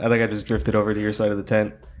know. I think I just drifted over to your side of the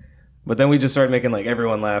tent. But then we just started making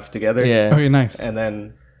everyone laugh together. Yeah. Okay, nice. And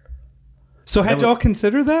then. So had y'all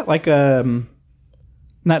considered that? Like,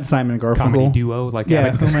 not Simon and Garfunkel. Comedy duo, like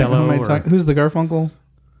Abbott and Costello. Who's the Garfunkel?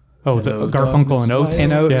 Oh, the Garfunkel and Oates.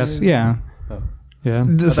 And Oates, yeah. Yeah. I thought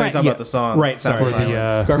you were talking about the song. Right, sorry.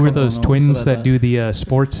 Who are those twins that do the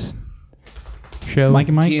sports show? Mike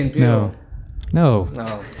and Mike? Key and Peele. No,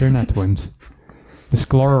 No. they're not twins. The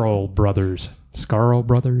Sklarl brothers.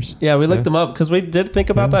 Yeah, we looked them up because we did think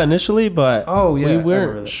about that initially, but we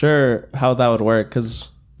weren't sure how that would work because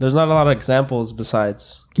there's not a lot of examples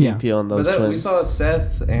besides Key and Peele and those twins. We saw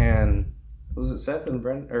Seth and... Was it Seth and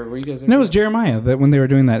Brent? Or were you guys there? No, it was Jeremiah that when they were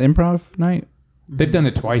doing that improv night. They've done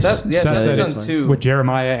it twice. Seth's done two. With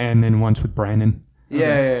Jeremiah and then once with Brandon.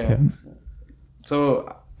 Yeah.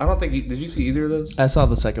 So, I don't think... Did you see either of those? I saw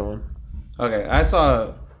the second one. Okay, I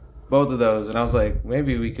saw both of those, and I was like,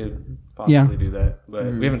 maybe we could possibly do that. But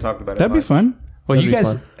we haven't talked about it That'd be much. fun. Well, That'd you be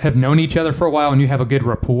guys fun. have known each other for a while and you have a good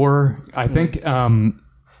rapport. I think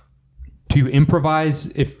to improvise,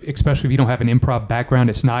 especially if you don't have an improv background,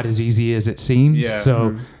 it's not as easy as it seems. Yeah.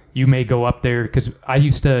 So you may go up there, because I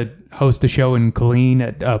used to host a show in Killeen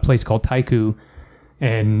at a place called Taiku,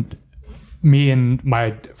 and me and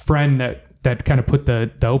my friend that kind of put the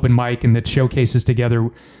open mic and the showcases together,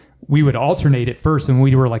 we would alternate at first, and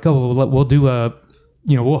we were like, oh, we'll do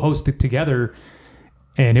we'll host it together.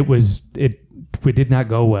 And it did not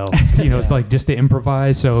go well. It's like just to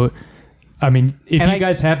improvise. So, I mean, if you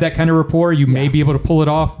guys have that kind of rapport, you may be able to pull it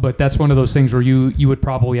off, but that's one of those things where you would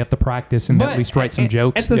probably have to practice and at least write some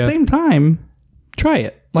jokes. At the same time, try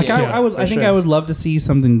it. Like I think I would love to see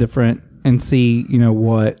something different and see,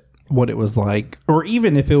 what it was like. Or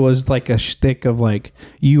even if it was like a shtick of like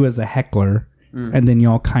you as a heckler and then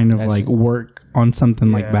y'all kind of work on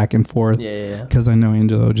something like back and forth. Yeah. Because I know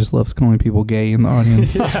Angelo just loves calling people gay in the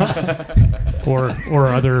audience. or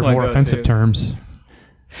other more offensive terms.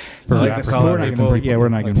 We're not going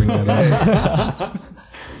to bring that up.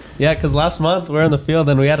 Yeah, because last month we were in the field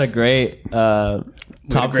and we had a great Top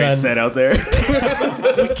Gun set out there.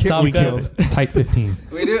 we killed. Type 15.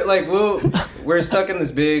 We do it we're stuck in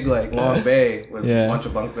this big long bay with a bunch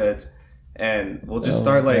of bunk beds, and we'll just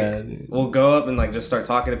start we'll go up and just start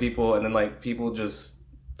talking to people, and then people just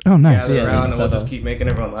gather around and we'll just keep making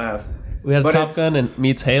everyone laugh. We had Top Gun and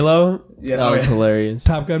meets Halo. Yeah, that was hilarious.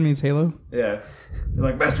 Top Gun meets Halo. Yeah. They're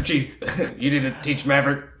like, Master Chief, you need to teach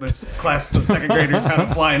Maverick, this class of second graders, how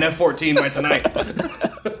to fly an F-14 by tonight.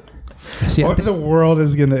 Or the world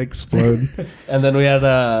is going to explode. And then we had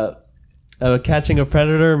Catching a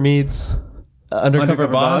Predator meets Undercover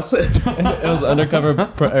Boss. It was Undercover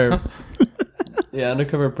Predator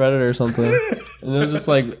or something. And it was just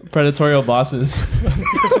predatorial bosses.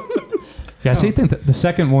 Yeah, so I think that the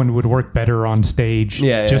second one would work better on stage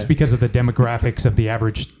just because of the demographics of the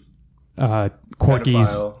average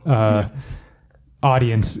Corky's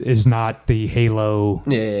audience is not the Halo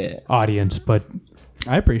audience, but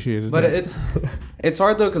I appreciate it. But it's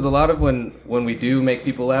hard though, because a lot of when we do make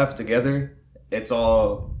people laugh together, it's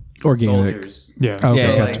all organic. Soldiers. Yeah.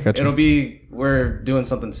 Okay, So gotcha. it'll be we're doing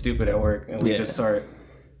something stupid at work and we just start.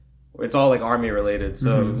 It's all army related,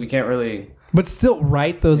 so we can't really. But still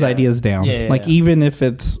write those ideas down. Even if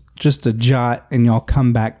it's just a jot and y'all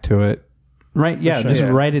come back to it. Right? Yeah, just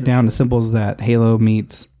write it down as simple as that. Halo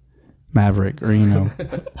meets Maverick, or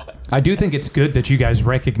I do think it's good that you guys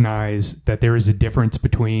recognize that there is a difference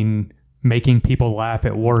between making people laugh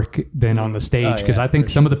at work than on the stage. Because I think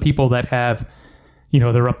some of the people that have,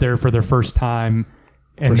 they're up there for their first time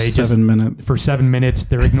and for 7 minutes. For 7 minutes,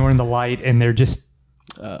 they're ignoring the light and they're just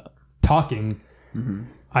talking. Mm-hmm.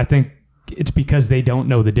 I think it's because they don't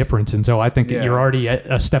know the difference. And so I think that you're already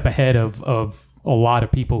a step ahead of a lot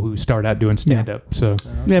of people who start out doing stand-up. So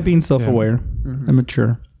being self-aware and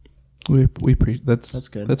mature. That's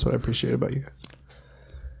good. That's what I appreciate about you guys.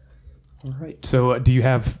 All right. So, do you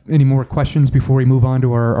have any more questions before we move on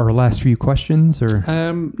to our last few questions? Or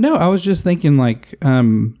no, I was just thinking like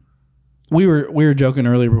we were joking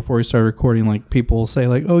earlier before we started recording. Like people say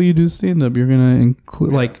like, "Oh, you do stand up, you're gonna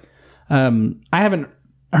include like." I haven't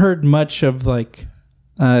heard much of like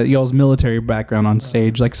y'all's military background on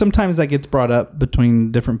stage. Like sometimes that gets brought up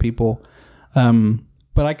between different people,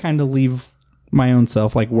 but I kind of leave my own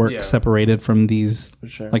self like work separated from these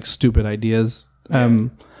like stupid ideas.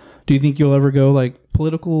 Do you think you'll ever go like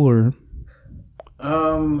political or?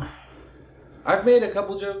 I've made a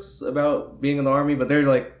couple jokes about being in the Army, but they're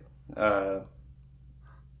like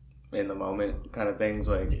in the moment kind of things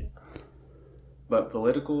like. But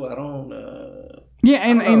political, I don't. Yeah,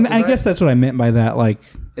 and I guess that's what I meant by that, like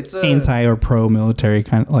it's anti or pro military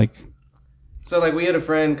kind of like. So like we had a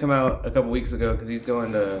friend come out a couple weeks ago because he's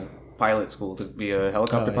going to pilot school to be a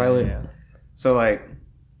helicopter pilot. Yeah. So like.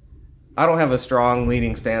 I don't have a strong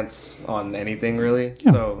leaning stance on anything really.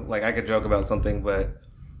 Yeah. So like I could joke about something, but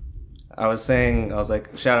I was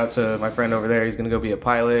like, shout out to my friend over there. He's going to go be a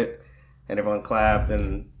pilot, and everyone clapped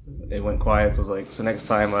and it went quiet. So I was like, so next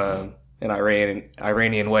time an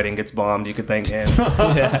Iranian wedding gets bombed, you could thank him.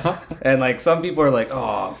 And like some people are like,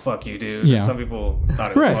 oh, fuck you, dude. Yeah. And some people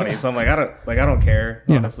thought it was funny. So I'm like, I don't care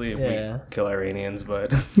honestly if we kill Iranians,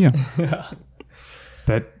 but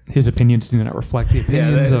that his opinions do not reflect the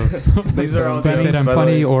opinions of these are all they said I'm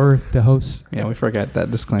funny or the host. Yeah, we forgot that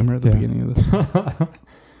disclaimer at the beginning of this.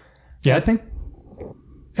 Yeah, I think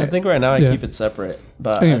right now I keep it separate,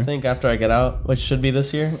 but I think after I get out, which should be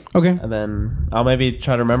this year, and then I'll maybe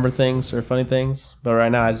try to remember things or funny things. But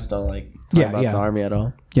right now I just don't like talk about the Army at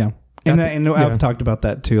all. Yeah, and I've talked about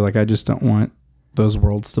that too. Like I just don't want those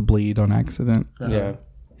worlds to bleed on accident. Yeah.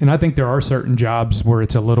 And I think there are certain jobs where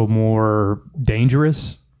it's a little more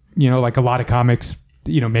dangerous. You know, like a lot of comics,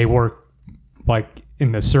 may work like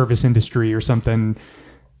in the service industry or something.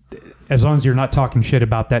 As long as you're not talking shit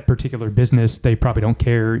about that particular business, they probably don't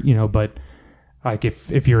care, but like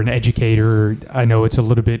if you're an educator, I know it's a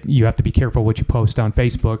little bit, you have to be careful what you post on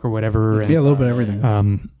Facebook or whatever. And, a little bit of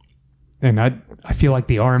everything. And I feel like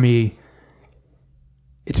the Army...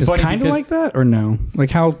 It's kind of like that or no?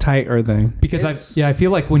 Like how tight are they? Because I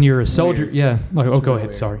feel like when you're a soldier, go ahead.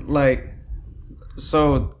 Weird. Sorry. Like,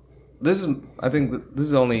 so I think this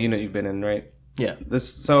is the only unit you've been in, right? Yeah.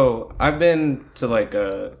 So I've been to like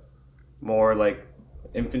a more like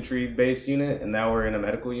infantry based unit, and now we're in a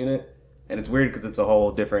medical unit, and it's weird because it's a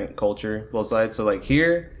whole different culture, both sides. So like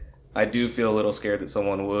here, I do feel a little scared that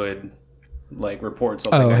someone would like report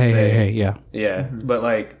something. Hey, yeah. Mm-hmm. But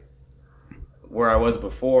like. Where I was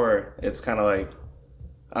before, it's kind of like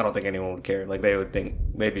I don't think anyone would care. Like they would think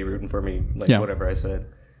they'd be rooting for me, like whatever I said.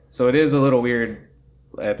 So it is a little weird.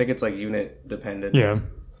 I think it's like unit dependent. Yeah.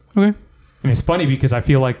 Okay. And it's funny because I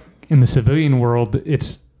feel like in the civilian world,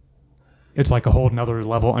 it's like a whole nother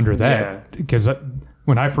level under that. Yeah. Because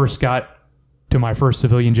when I first got to my first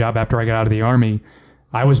civilian job after I got out of the Army,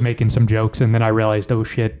 I was making some jokes, and then I realized, oh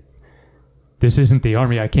shit, this isn't the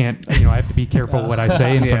Army. I can't. I have to be careful what I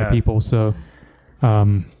say in front of people. So.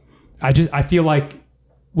 I feel like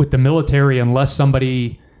with the military, unless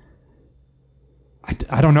somebody,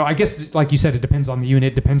 I don't know. I guess like you said, it depends on the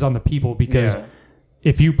unit, depends on the people. Because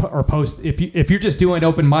if you if you're just doing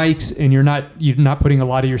open mics and you're not putting a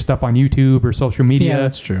lot of your stuff on YouTube or social media,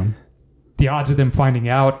 that's true. The odds of them finding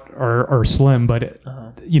out are slim. But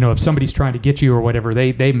if somebody's trying to get you or whatever,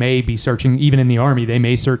 they may be searching. Even in the Army, they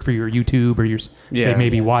may search for your YouTube or they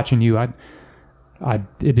may be watching you.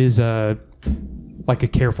 It is like a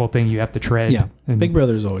careful thing you have to tread. Yeah, and Big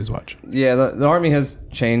Brother's always watching. Yeah, the Army has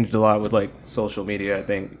changed a lot with like social media, I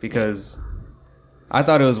think, because I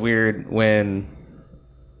thought it was weird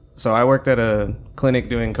so I worked at a clinic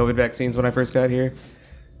doing COVID vaccines when I first got here,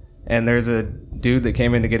 and there's a dude that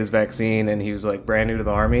came in to get his vaccine, and he was like brand new to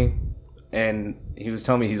the Army, and he was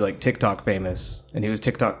telling me he's like TikTok famous, and he was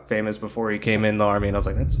TikTok famous before he came in the Army, and I was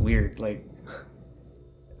like, that's weird, like.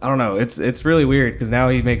 I don't know. It's really weird because now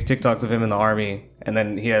he makes TikToks of him in the Army, and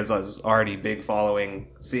then he has this already big following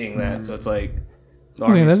seeing that. So it's like, that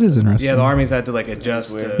is interesting. Yeah, the Army's had to like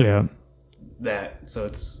adjust to that. So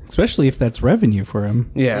it's especially if that's revenue for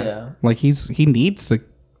him. Yeah. Like he needs to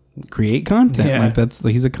create content. Yeah.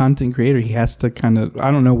 Like he's a content creator. He has to kind of I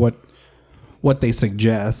don't know what they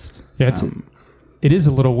suggest. Yeah, it is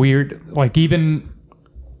a little weird. Like even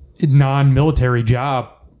non-military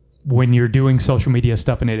job. When you're doing social media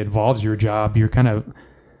stuff and it involves your job, you're kind of,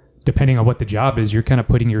 depending on what the job is, you're kind of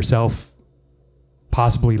putting yourself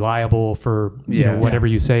possibly liable for whatever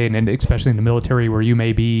you say, and especially in the military where you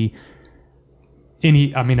may be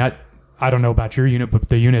I don't know about your unit, but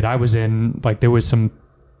the unit I was in, like there was some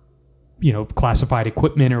classified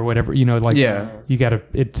equipment or whatever, like you gotta,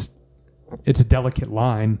 it's a delicate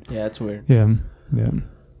line. Yeah, it's weird. Yeah.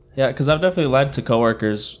 Because I've definitely lied to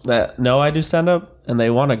coworkers that know I do stand up and they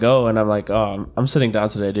want to go, and I'm like, oh, I'm sitting down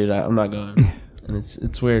today, dude. I'm not going. And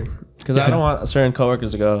it's weird because I don't want certain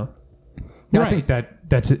coworkers to go. Yeah, I think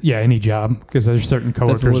that's it. Yeah, any job, because there's certain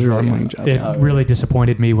coworkers. That's literally any job. It really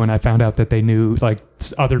disappointed me when I found out that they knew, like,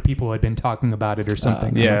 other people had been talking about it or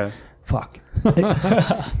something. Yeah. Fuck.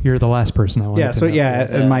 You're the last person I want. Yeah. So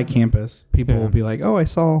at my campus, people will be like, "Oh, I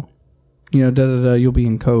saw, you'll be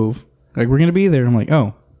in Cove. Like, we're gonna be there." I'm like,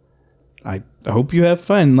 "Oh, I hope you have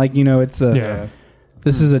fun." Like, it's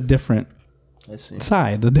this is a different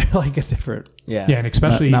side, like a different. Yeah, and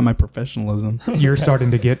especially not my professionalism. You're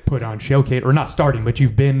starting to get put on showcase, or not starting, but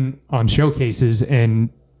you've been on showcases, and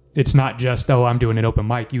it's not just, oh, I'm doing an open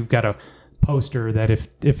mic. You've got a poster that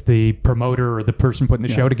if the promoter or the person putting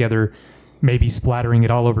the show together may be splattering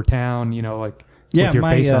it all over town, with your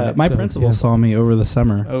face on it. My principal saw me over the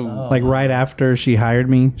summer. Like right after she hired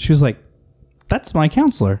me, she was like, "That's my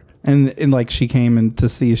counselor," and like she came in to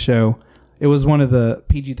see a show. It was one of the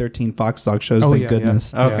PG-13 Fox Dog shows, thank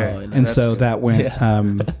goodness. Yeah. Okay. Yeah. And so that went...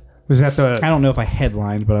 was that the... I don't know if I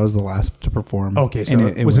headlined, but I was the last to perform. Okay, so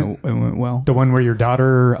it went well. The one where your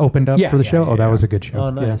daughter opened up for the show? Oh, that was a good show. Oh,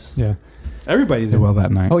 nice. Yeah. Everybody did well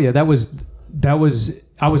that night. Oh, yeah, that was... I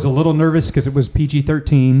was a little nervous because it was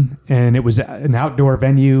PG-13, and it was an outdoor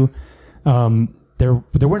venue. There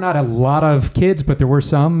were not a lot of kids, but there were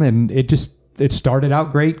some, and it started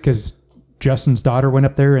out great because... Justin's daughter went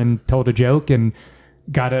up there and told a joke and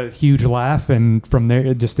got a huge laugh, and from there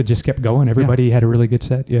it just kept going. Everybody had a really good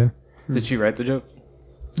set. Yeah. Did she write the joke?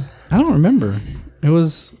 I don't remember. It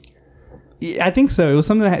was, I think so. It was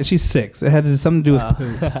something that she's 6. It had something to do with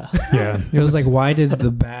poop. Yeah. It was like, why did the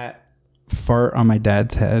bat fart on my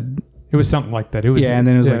dad's head? It was something like that. It was and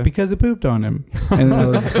then it was like, because it pooped on him, and that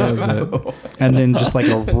was it. And then just like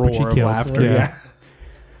a roar of laughter.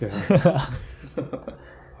 Yeah.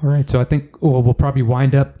 All right, so I think we'll probably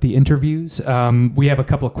wind up the interviews. We have a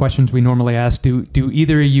couple of questions we normally ask. Do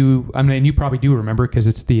either of you? I mean, you probably do remember because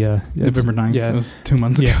it's the November 9th. Yeah, it was 2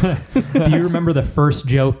 months ago. Yeah. Do you remember the first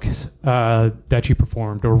joke that you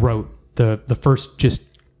performed or wrote? The first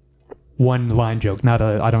just one line joke, not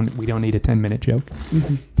a. We don't need a 10-minute joke.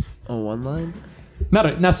 Mm-hmm. A one line?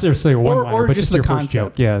 Not necessarily a one liner, but just your first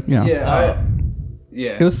joke. Yeah. Yeah.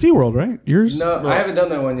 It was SeaWorld, right? Yours? No, I haven't done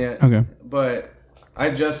that one yet. Okay, but. I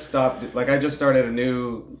just stopped. Like, I just started a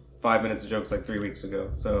new 5 minutes of jokes like 3 weeks ago.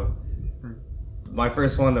 So my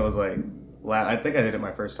first one that was like, I think I did it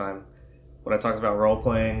my first time. When I talked about role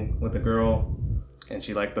playing with a girl, and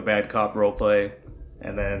she liked the bad cop role play,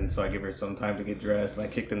 and then so I gave her some time to get dressed, and I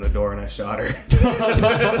kicked in the door and I shot her.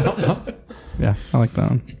 Yeah, I like that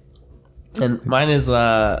one. And mine is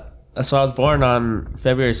so I was born on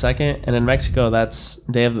February 2nd, and in Mexico that's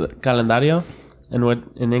Day of the Calendario, and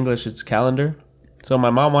in English it's calendar. So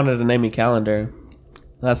my mom wanted to name me Calendar.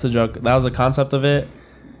 That's the joke. That was the concept of it.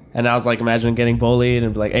 And I was like, imagine getting bullied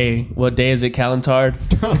and be like, "Hey, what day is it, Calentard?"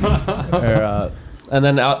 And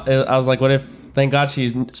then I was like, what if? Thank God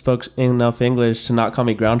she spoke enough English to not call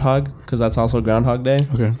me Groundhog, because that's also Groundhog Day.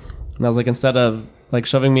 Okay. And I was like, instead of like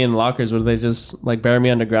shoving me in lockers, would they just like bury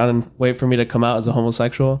me underground and wait for me to come out as a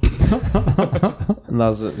homosexual? And that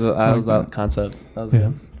was that concept. That was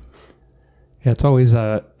good. Yeah, it's always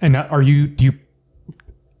and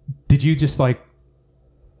did you just like,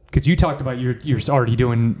 because you talked about you're already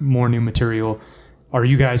doing more new material. Are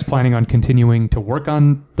you guys planning on continuing to work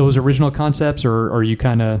on those original concepts, or are you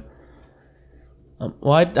kind of?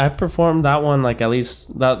 Well, I performed that one like at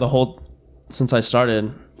least the whole since I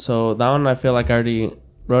started. So that one I feel like I already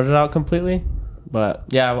wrote it out completely. But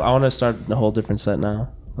yeah, I want to start a whole different set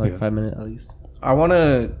now, like 5 minutes at least. I want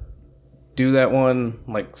to do that one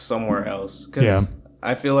like somewhere else, because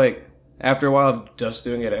I feel like after a while of just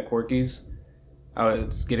doing it at Corky's, I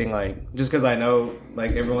was getting like, just because I know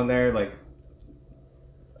like everyone there, like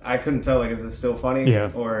I couldn't tell like, is this still funny?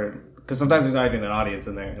 Yeah. Or because sometimes there's not even an audience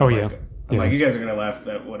in there. I'm like, you guys are gonna laugh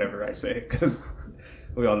at whatever I say because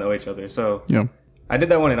we all know each other. So I did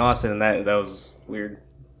that one in Austin, and that was weird.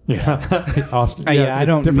 Yeah, Austin. I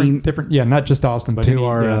don't different. Yeah, not just Austin, but to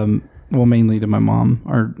our mainly to my mom,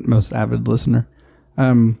 our most avid listener.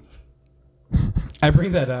 I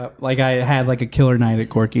bring that up. Like, I had like a killer night at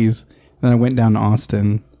Corky's, and I went down to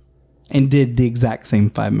Austin and did the exact same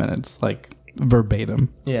 5 minutes, like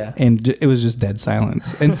verbatim. Yeah. And it was just dead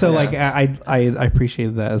silence. And so like I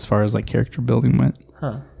appreciated that as far as like character building went.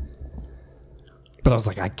 Huh. But I was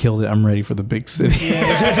like, I killed it. I'm ready for the big city.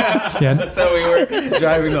 Yeah. That's how we were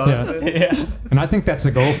driving to Austin. Yeah. And I think that's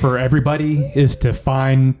the goal for everybody is to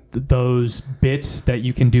find those bits that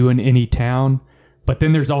you can do in any town. But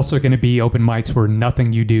then there's also going to be open mics where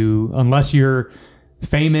nothing you do, unless you're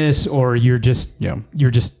famous or you're just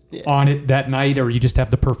on it that night, or you just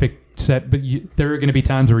have the perfect set. But there are going to be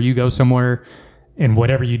times where you go somewhere and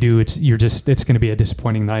whatever you do, it's going to be a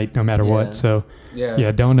disappointing night no matter what. So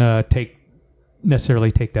don't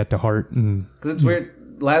necessarily take that to heart. Because it's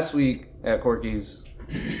weird. Last week at Corky's,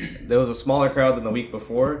 there was a smaller crowd than the week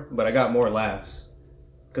before, but I got more laughs.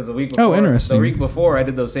 Because the week before, I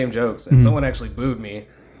did those same jokes, and someone actually booed me,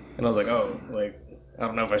 and I was like, I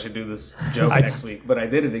don't know if I should do this joke next week, but I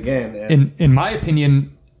did it again. And in my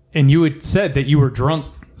opinion, and you had said that you were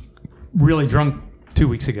really drunk 2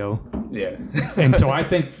 weeks ago. Yeah. And so I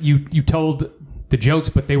think you told the jokes,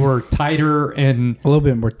 but they were tighter and a little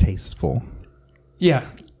bit more tasteful. Yeah.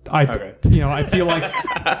 I feel like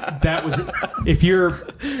that was, if you're,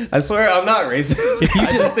 I swear I'm not racist.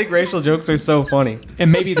 I just think racial jokes are so funny.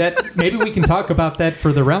 And maybe we can talk about that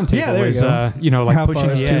for the round table. Yeah, there you go. Like how pushing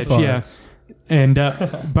the edge. Yeah. And,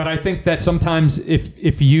 but I think that sometimes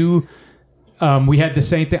if you, we had the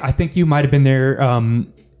same thing. I think you might've been there.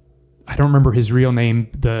 I don't remember his real name.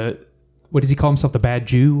 What does he call himself? The Bad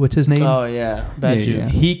Jew? What's his name? Oh, yeah. Bad Jew. Yeah.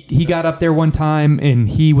 He got up there one time and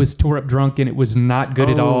he was tore up drunk and it was not good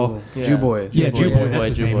at all. Yeah. Jew boy. Yeah, Jew boy.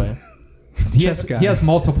 That's his name. He has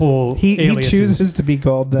multiple aliases. He chooses to be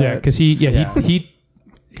called that. Yeah, because he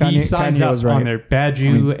signs Kanye up was right. on there. Bad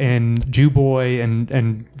Jew and Jew boy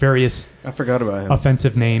and various I forgot about him.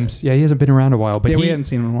 offensive names. Yeah, he hasn't been around a while. But we hadn't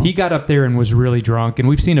seen him in a while. He got up there and was really drunk. And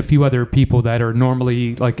we've seen a few other people that are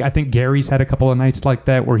normally, like, I think Gary's had a couple of nights like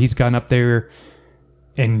that where he's gone up there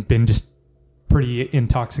and been just pretty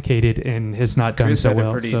intoxicated and has not done so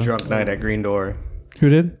well. Chris had a pretty drunk night at Green Door. Who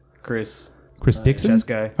did? Chris Dixon? Chess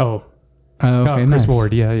guy. Oh, okay, Chris nice.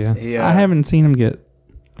 Ward. Yeah. I haven't seen him get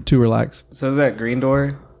too relaxed. So it was at Green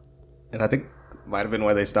Door, and I think might have been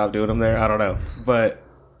why they stopped doing them there. I don't know. But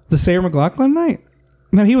the Sarah McLachlan night?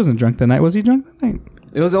 No, he wasn't drunk that night. Was he drunk that night?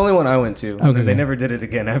 It was the only one I went to. Okay, and they never did it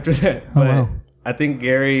again after that. But wow. I think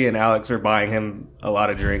Gary and Alex were buying him a lot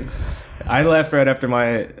of drinks. I left right after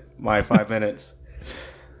my 5 minutes.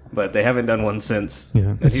 But they haven't done one since.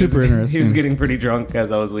 Yeah, it's super interesting. He was getting pretty drunk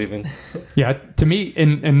as I was leaving. Yeah, to me,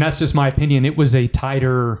 and that's just my opinion, it was a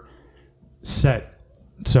tighter set.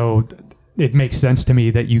 So it makes sense to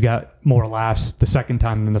me that you got more laughs the second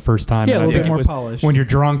time than the first time. Yeah, a little bit more polished. When you're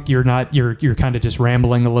drunk, you're kind of just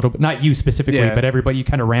rambling a little bit. Not you specifically, but everybody, you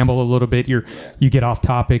kind of ramble a little bit. You get off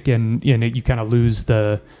topic and you kind of lose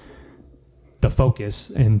the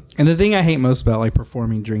focus. And the thing I hate most about like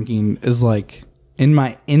performing drinking is like in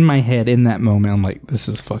my head in that moment I'm like, this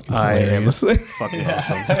is fucking hilarious. Fucking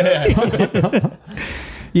awesome.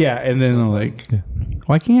 Yeah, and then I'm like,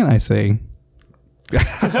 why can't I say?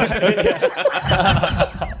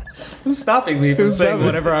 Who's stopping me from saying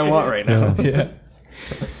whatever I want right now? Yeah.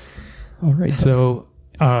 All right. So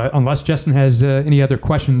unless Justin has any other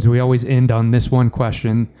questions, we always end on this one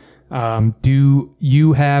question. Do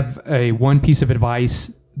you have one piece of advice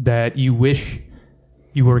that you wish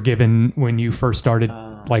you were given when you first started,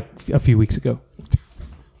 like a few weeks ago?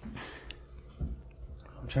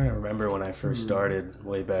 I'm trying to remember when I first started,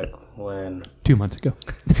 way back when. 2 months ago.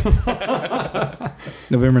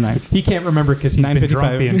 November 9th. He can't remember because he's been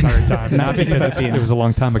drunk the entire time. Not because it was a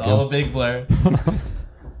long time ago. All a big blur.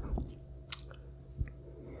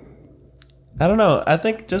 I don't know. I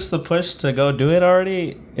think just the push to go do it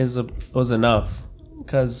already was enough.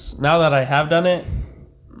 Because now that I have done it,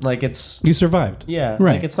 like you survived. Yeah.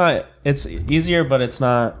 Right. Like it's easier, but it's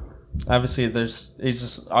not. Obviously, it's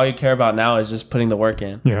just all you care about now is just putting the work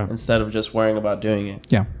in. Yeah. Instead of just worrying about doing it.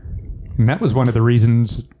 Yeah. And that was one of the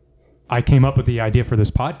reasons I came up with the idea for this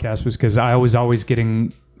podcast, was because I was always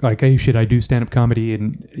getting like, hey, should I do stand-up comedy?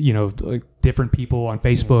 And, like different people on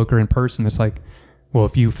Facebook or in person. It's like, well,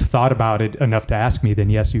 if you've thought about it enough to ask me, then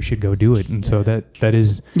yes, you should go do it. And so that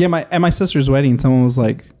is... Yeah, at my sister's wedding, someone was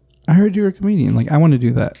like, I heard you were a comedian. Like, I want to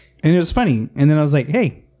do that. And it was funny. And then I was like,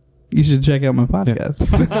 hey, you should check out my podcast.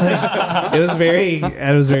 It was very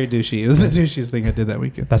douchey. It was the douchiest thing I did that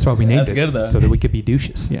weekend. That's why we named it. That's good, though. So that we could be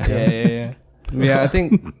douches. Yeah. Yeah, I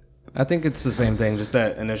think it's the same thing. Just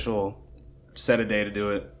that initial set a day to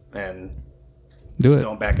do it and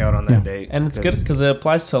don't back out on that date. And it's good because it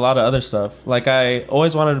applies to a lot of other stuff. Like I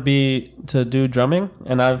always wanted to do drumming,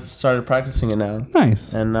 and I've started practicing it now.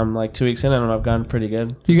 Nice. And I'm like 2 weeks in, and I've gotten pretty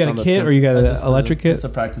good. You got a kit or you got an electric kit? Just a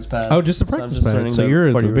practice pad. Oh, just a practice pad. So you're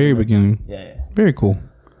at the very beginning. Yeah. Very cool.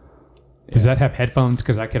 Does that have headphones?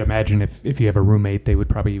 Because I could imagine if you have a roommate, they would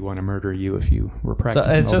probably want to murder you if you were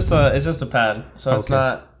practicing. So it's just a pad. So it's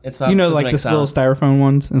not. You know, like the little styrofoam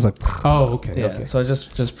ones. It's like. Oh, okay. Yeah. Okay. So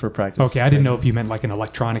just for practice. Okay, I didn't know if you meant like an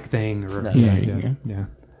electronic thing or. No. Yeah.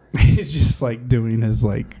 He's just like doing his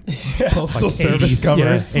like postal Like service 80s,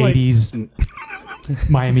 covers. yeah, like, 80s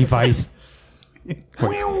Miami Vice. Wait,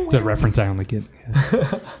 it's a reference I only get.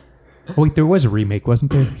 Yeah. Oh, wait, there was a remake,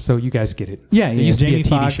 wasn't there? So you guys get it. Yeah, It used Jamie to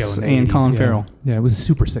be a TV Foxx show in the and 80s, Colin yeah. Farrell. Yeah, it was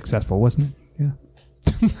super successful, wasn't it?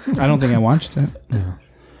 Yeah. I don't think I watched it. Yeah.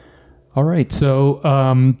 All right. So,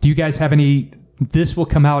 do you guys have any? This will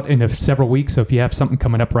come out in several weeks. So if you have something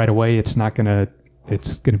coming up right away, it's gonna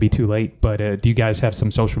be too late. But do you guys have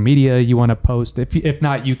some social media you want to post? If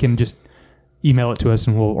not, you can just email it to us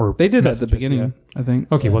and we'll. Or They did that at the message us, beginning, yeah. I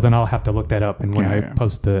think. Okay. Well, then I'll have to look that up and when I Yeah.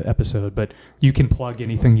 post the episode. But you can plug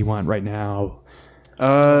anything you want right now.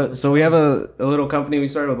 So we have a little company we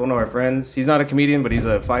started with one of our friends. He's not a comedian, but he's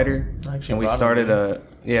a fighter. Actually, And we Robin started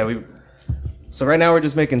did. So right now we're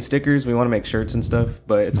just making stickers. We want to make shirts and stuff,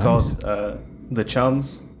 but it's Nice. called The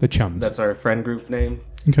Chums. The Chums. That's our friend group name.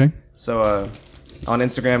 Okay. So on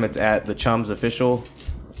Instagram it's at The Chums Official,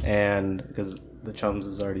 and because The Chums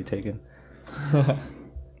is already taken.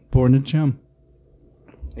 Born a chum.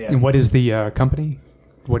 Yeah. And what is the company?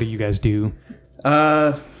 What do you guys do?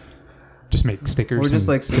 Just make stickers. We're just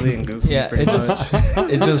and- like silly and goofy. Yeah, pretty much.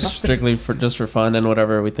 it's just strictly for fun and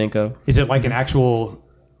whatever we think of. Is it like an actual?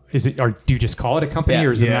 Is it? Or do you just call it a company, Yeah.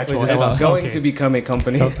 or is it an Yeah, actual? it's LLC? going Okay. to become a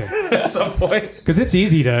company Okay. at some point. Because it's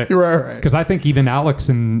easy to. Right. Because I think even Alex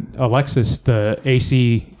and Alexis, the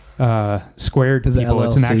AC squared Is it people,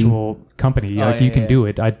 it's an LLC? actual company. Oh, Like yeah, you can yeah. do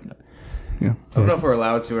it. Yeah. I don't know if we're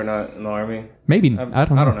allowed to or not in the army. Maybe I I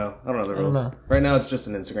don't know. know. I don't know the rules. know. Right now, it's just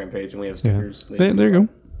an Instagram page, and we have stickers. There you go.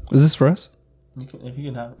 Is this for us? If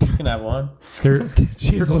you can have one.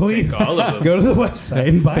 Jeez Louise. all of them. Go to the website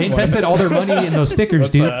and buy They one. invested all their money in those stickers,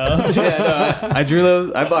 dude. Yeah, no, I drew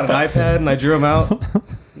those. I bought an iPad and I drew them out.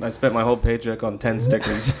 I spent my whole paycheck on 10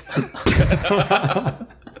 stickers.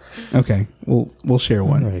 Okay, we'll share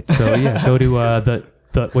one. Right. So yeah, go to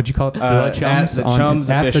the what'd you call it? The Chums at the Chums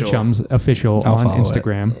at the Official. Chums Official I'll on follow it.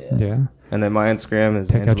 Instagram. Yeah. And then my Instagram is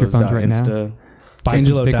Take out your phones right now. Angelos.insta. Buy some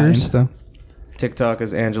Angelo stickers. Insta. TikTok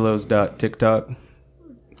is Angelos.TikTok.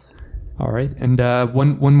 All right. And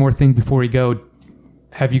one more thing before we go.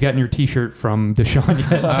 Have you gotten your T-shirt from Deshaun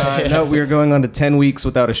yet? No, we are going on to 10 weeks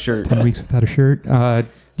without a shirt. 10 weeks without a shirt.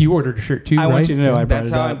 You ordered a shirt too, I right? want you to know I brought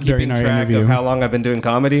That's it how I'm up keeping during our track interview. of how long I've been doing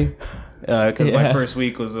comedy. Because my Yeah. first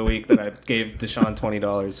week was the week that I gave Deshaun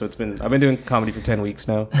 $20. So I've been doing comedy for 10 weeks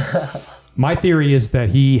now. My theory is that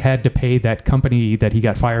he had to pay that company that he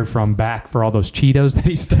got fired from back for all those Cheetos that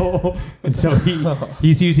he stole, and so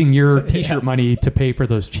he's using your T-shirt money to pay for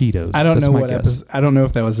those Cheetos. I don't That's know my what guess. episode. I don't know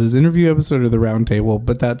if that was his interview episode or the round table,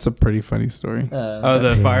 but that's a pretty funny story.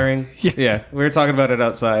 The firing? Yeah. We were talking about it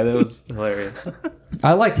outside. It was hilarious.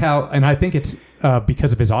 I like how, and I think it's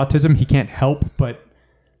because of his autism, he can't help but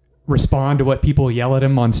respond to what people yell at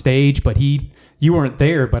him on stage. But you weren't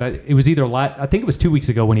there, but it was either I think it was 2 weeks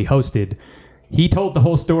ago when he hosted. He told the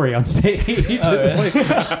whole story on stage. It's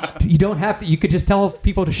like, you don't have to. You could just tell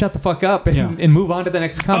people to shut the fuck up and move on to the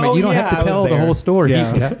next comic. Oh, You don't yeah, have I to was tell the there. whole story.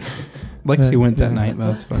 Yeah. Lexi went that night. That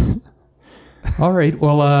was fun. All right.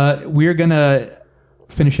 Well, we're gonna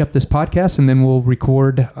finish up this podcast and then we'll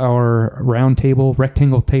record our rectangle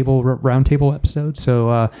table roundtable episode.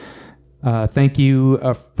 So, thank you,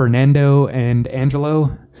 Fernando and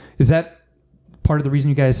Angelo. Is that part of the reason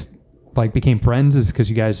you guys became friends? Is because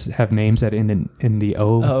you guys have names that end in the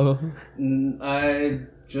O? Oh, I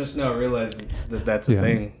just now realized that that's a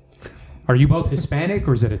thing. Are you both Hispanic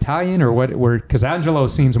or is it Italian or what? Because Angelo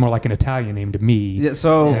seems more like an Italian name to me. Yeah,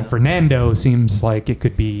 so And Fernando seems like it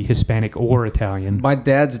could be Hispanic or Italian. my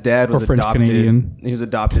dad's dad was Or French adopted. Canadian. He was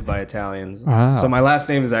adopted by Italians. Ah. So my last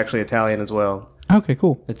name is actually Italian as well. Okay,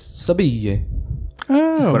 cool. It's Sabille.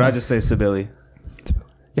 Oh, But I just say Sibili.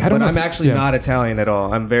 Yeah, I don't But know I'm if- actually yeah. not Italian at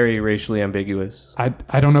all. I'm very racially ambiguous.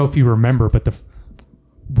 I don't know if you remember, but it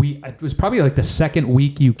was probably like the second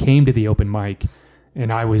week you came to the open mic,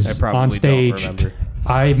 and I was I probably on don't stage. remember.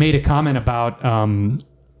 I made a comment about there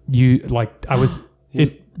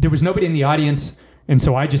was nobody in the audience, and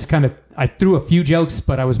so I just I threw a few jokes,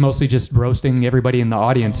 but I was mostly just roasting everybody in the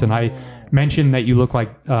audience, and I mentioned that you look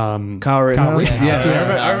like Kyle Rittenhouse? Rittenhouse.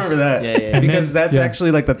 Yeah, I remember that. Yeah. And Because then- that's yeah.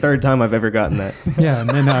 actually like the third time I've ever gotten that. Yeah, and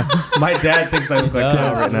then My dad thinks I look like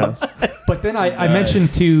Kyle Rittenhouse. but then I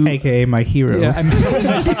mentioned to AKA my hero. yeah,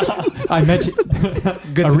 I mentioned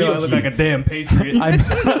Good a to know real I look G. like a damn patriot.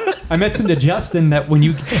 I mentioned to Justin that when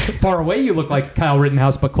you far away you look like Kyle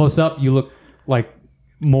Rittenhouse, but close up you look like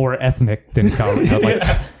more ethnic than Kyle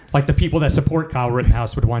Rittenhouse. Like the people that support Kyle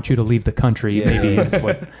Rittenhouse would want you to leave the country, maybe is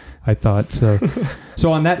what I thought. So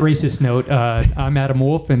on that racist note, I'm Adam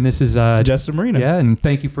Wolf, and this is Justin Marino. Yeah, and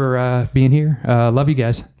thank you for being here. Love you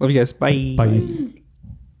guys. Love you guys. Bye. Bye.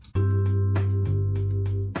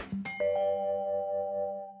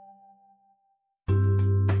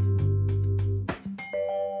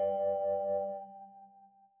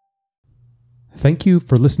 Thank you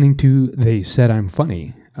for listening to They Said I'm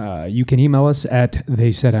Funny. You can email us at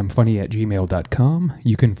theysaidimfunny@gmail.com.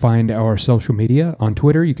 You can find our social media. On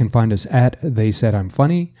Twitter, you can find us at They Said I'm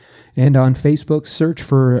Funny. And on Facebook, search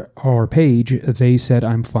for our page, They Said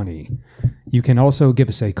I'm Funny. You can also give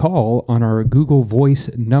us a call on our Google Voice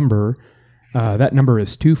number. That number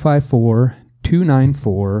is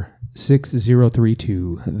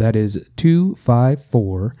 254-294-6032. That is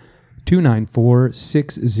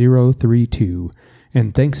 254-294-6032.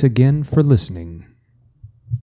 And thanks again for listening.